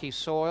rocky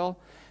soil.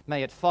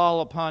 May it fall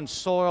upon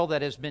soil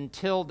that has been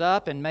tilled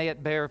up, and may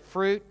it bear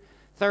fruit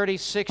 30,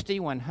 60,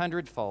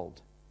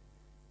 100-fold.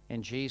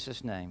 In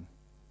Jesus' name,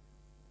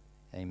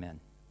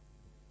 amen.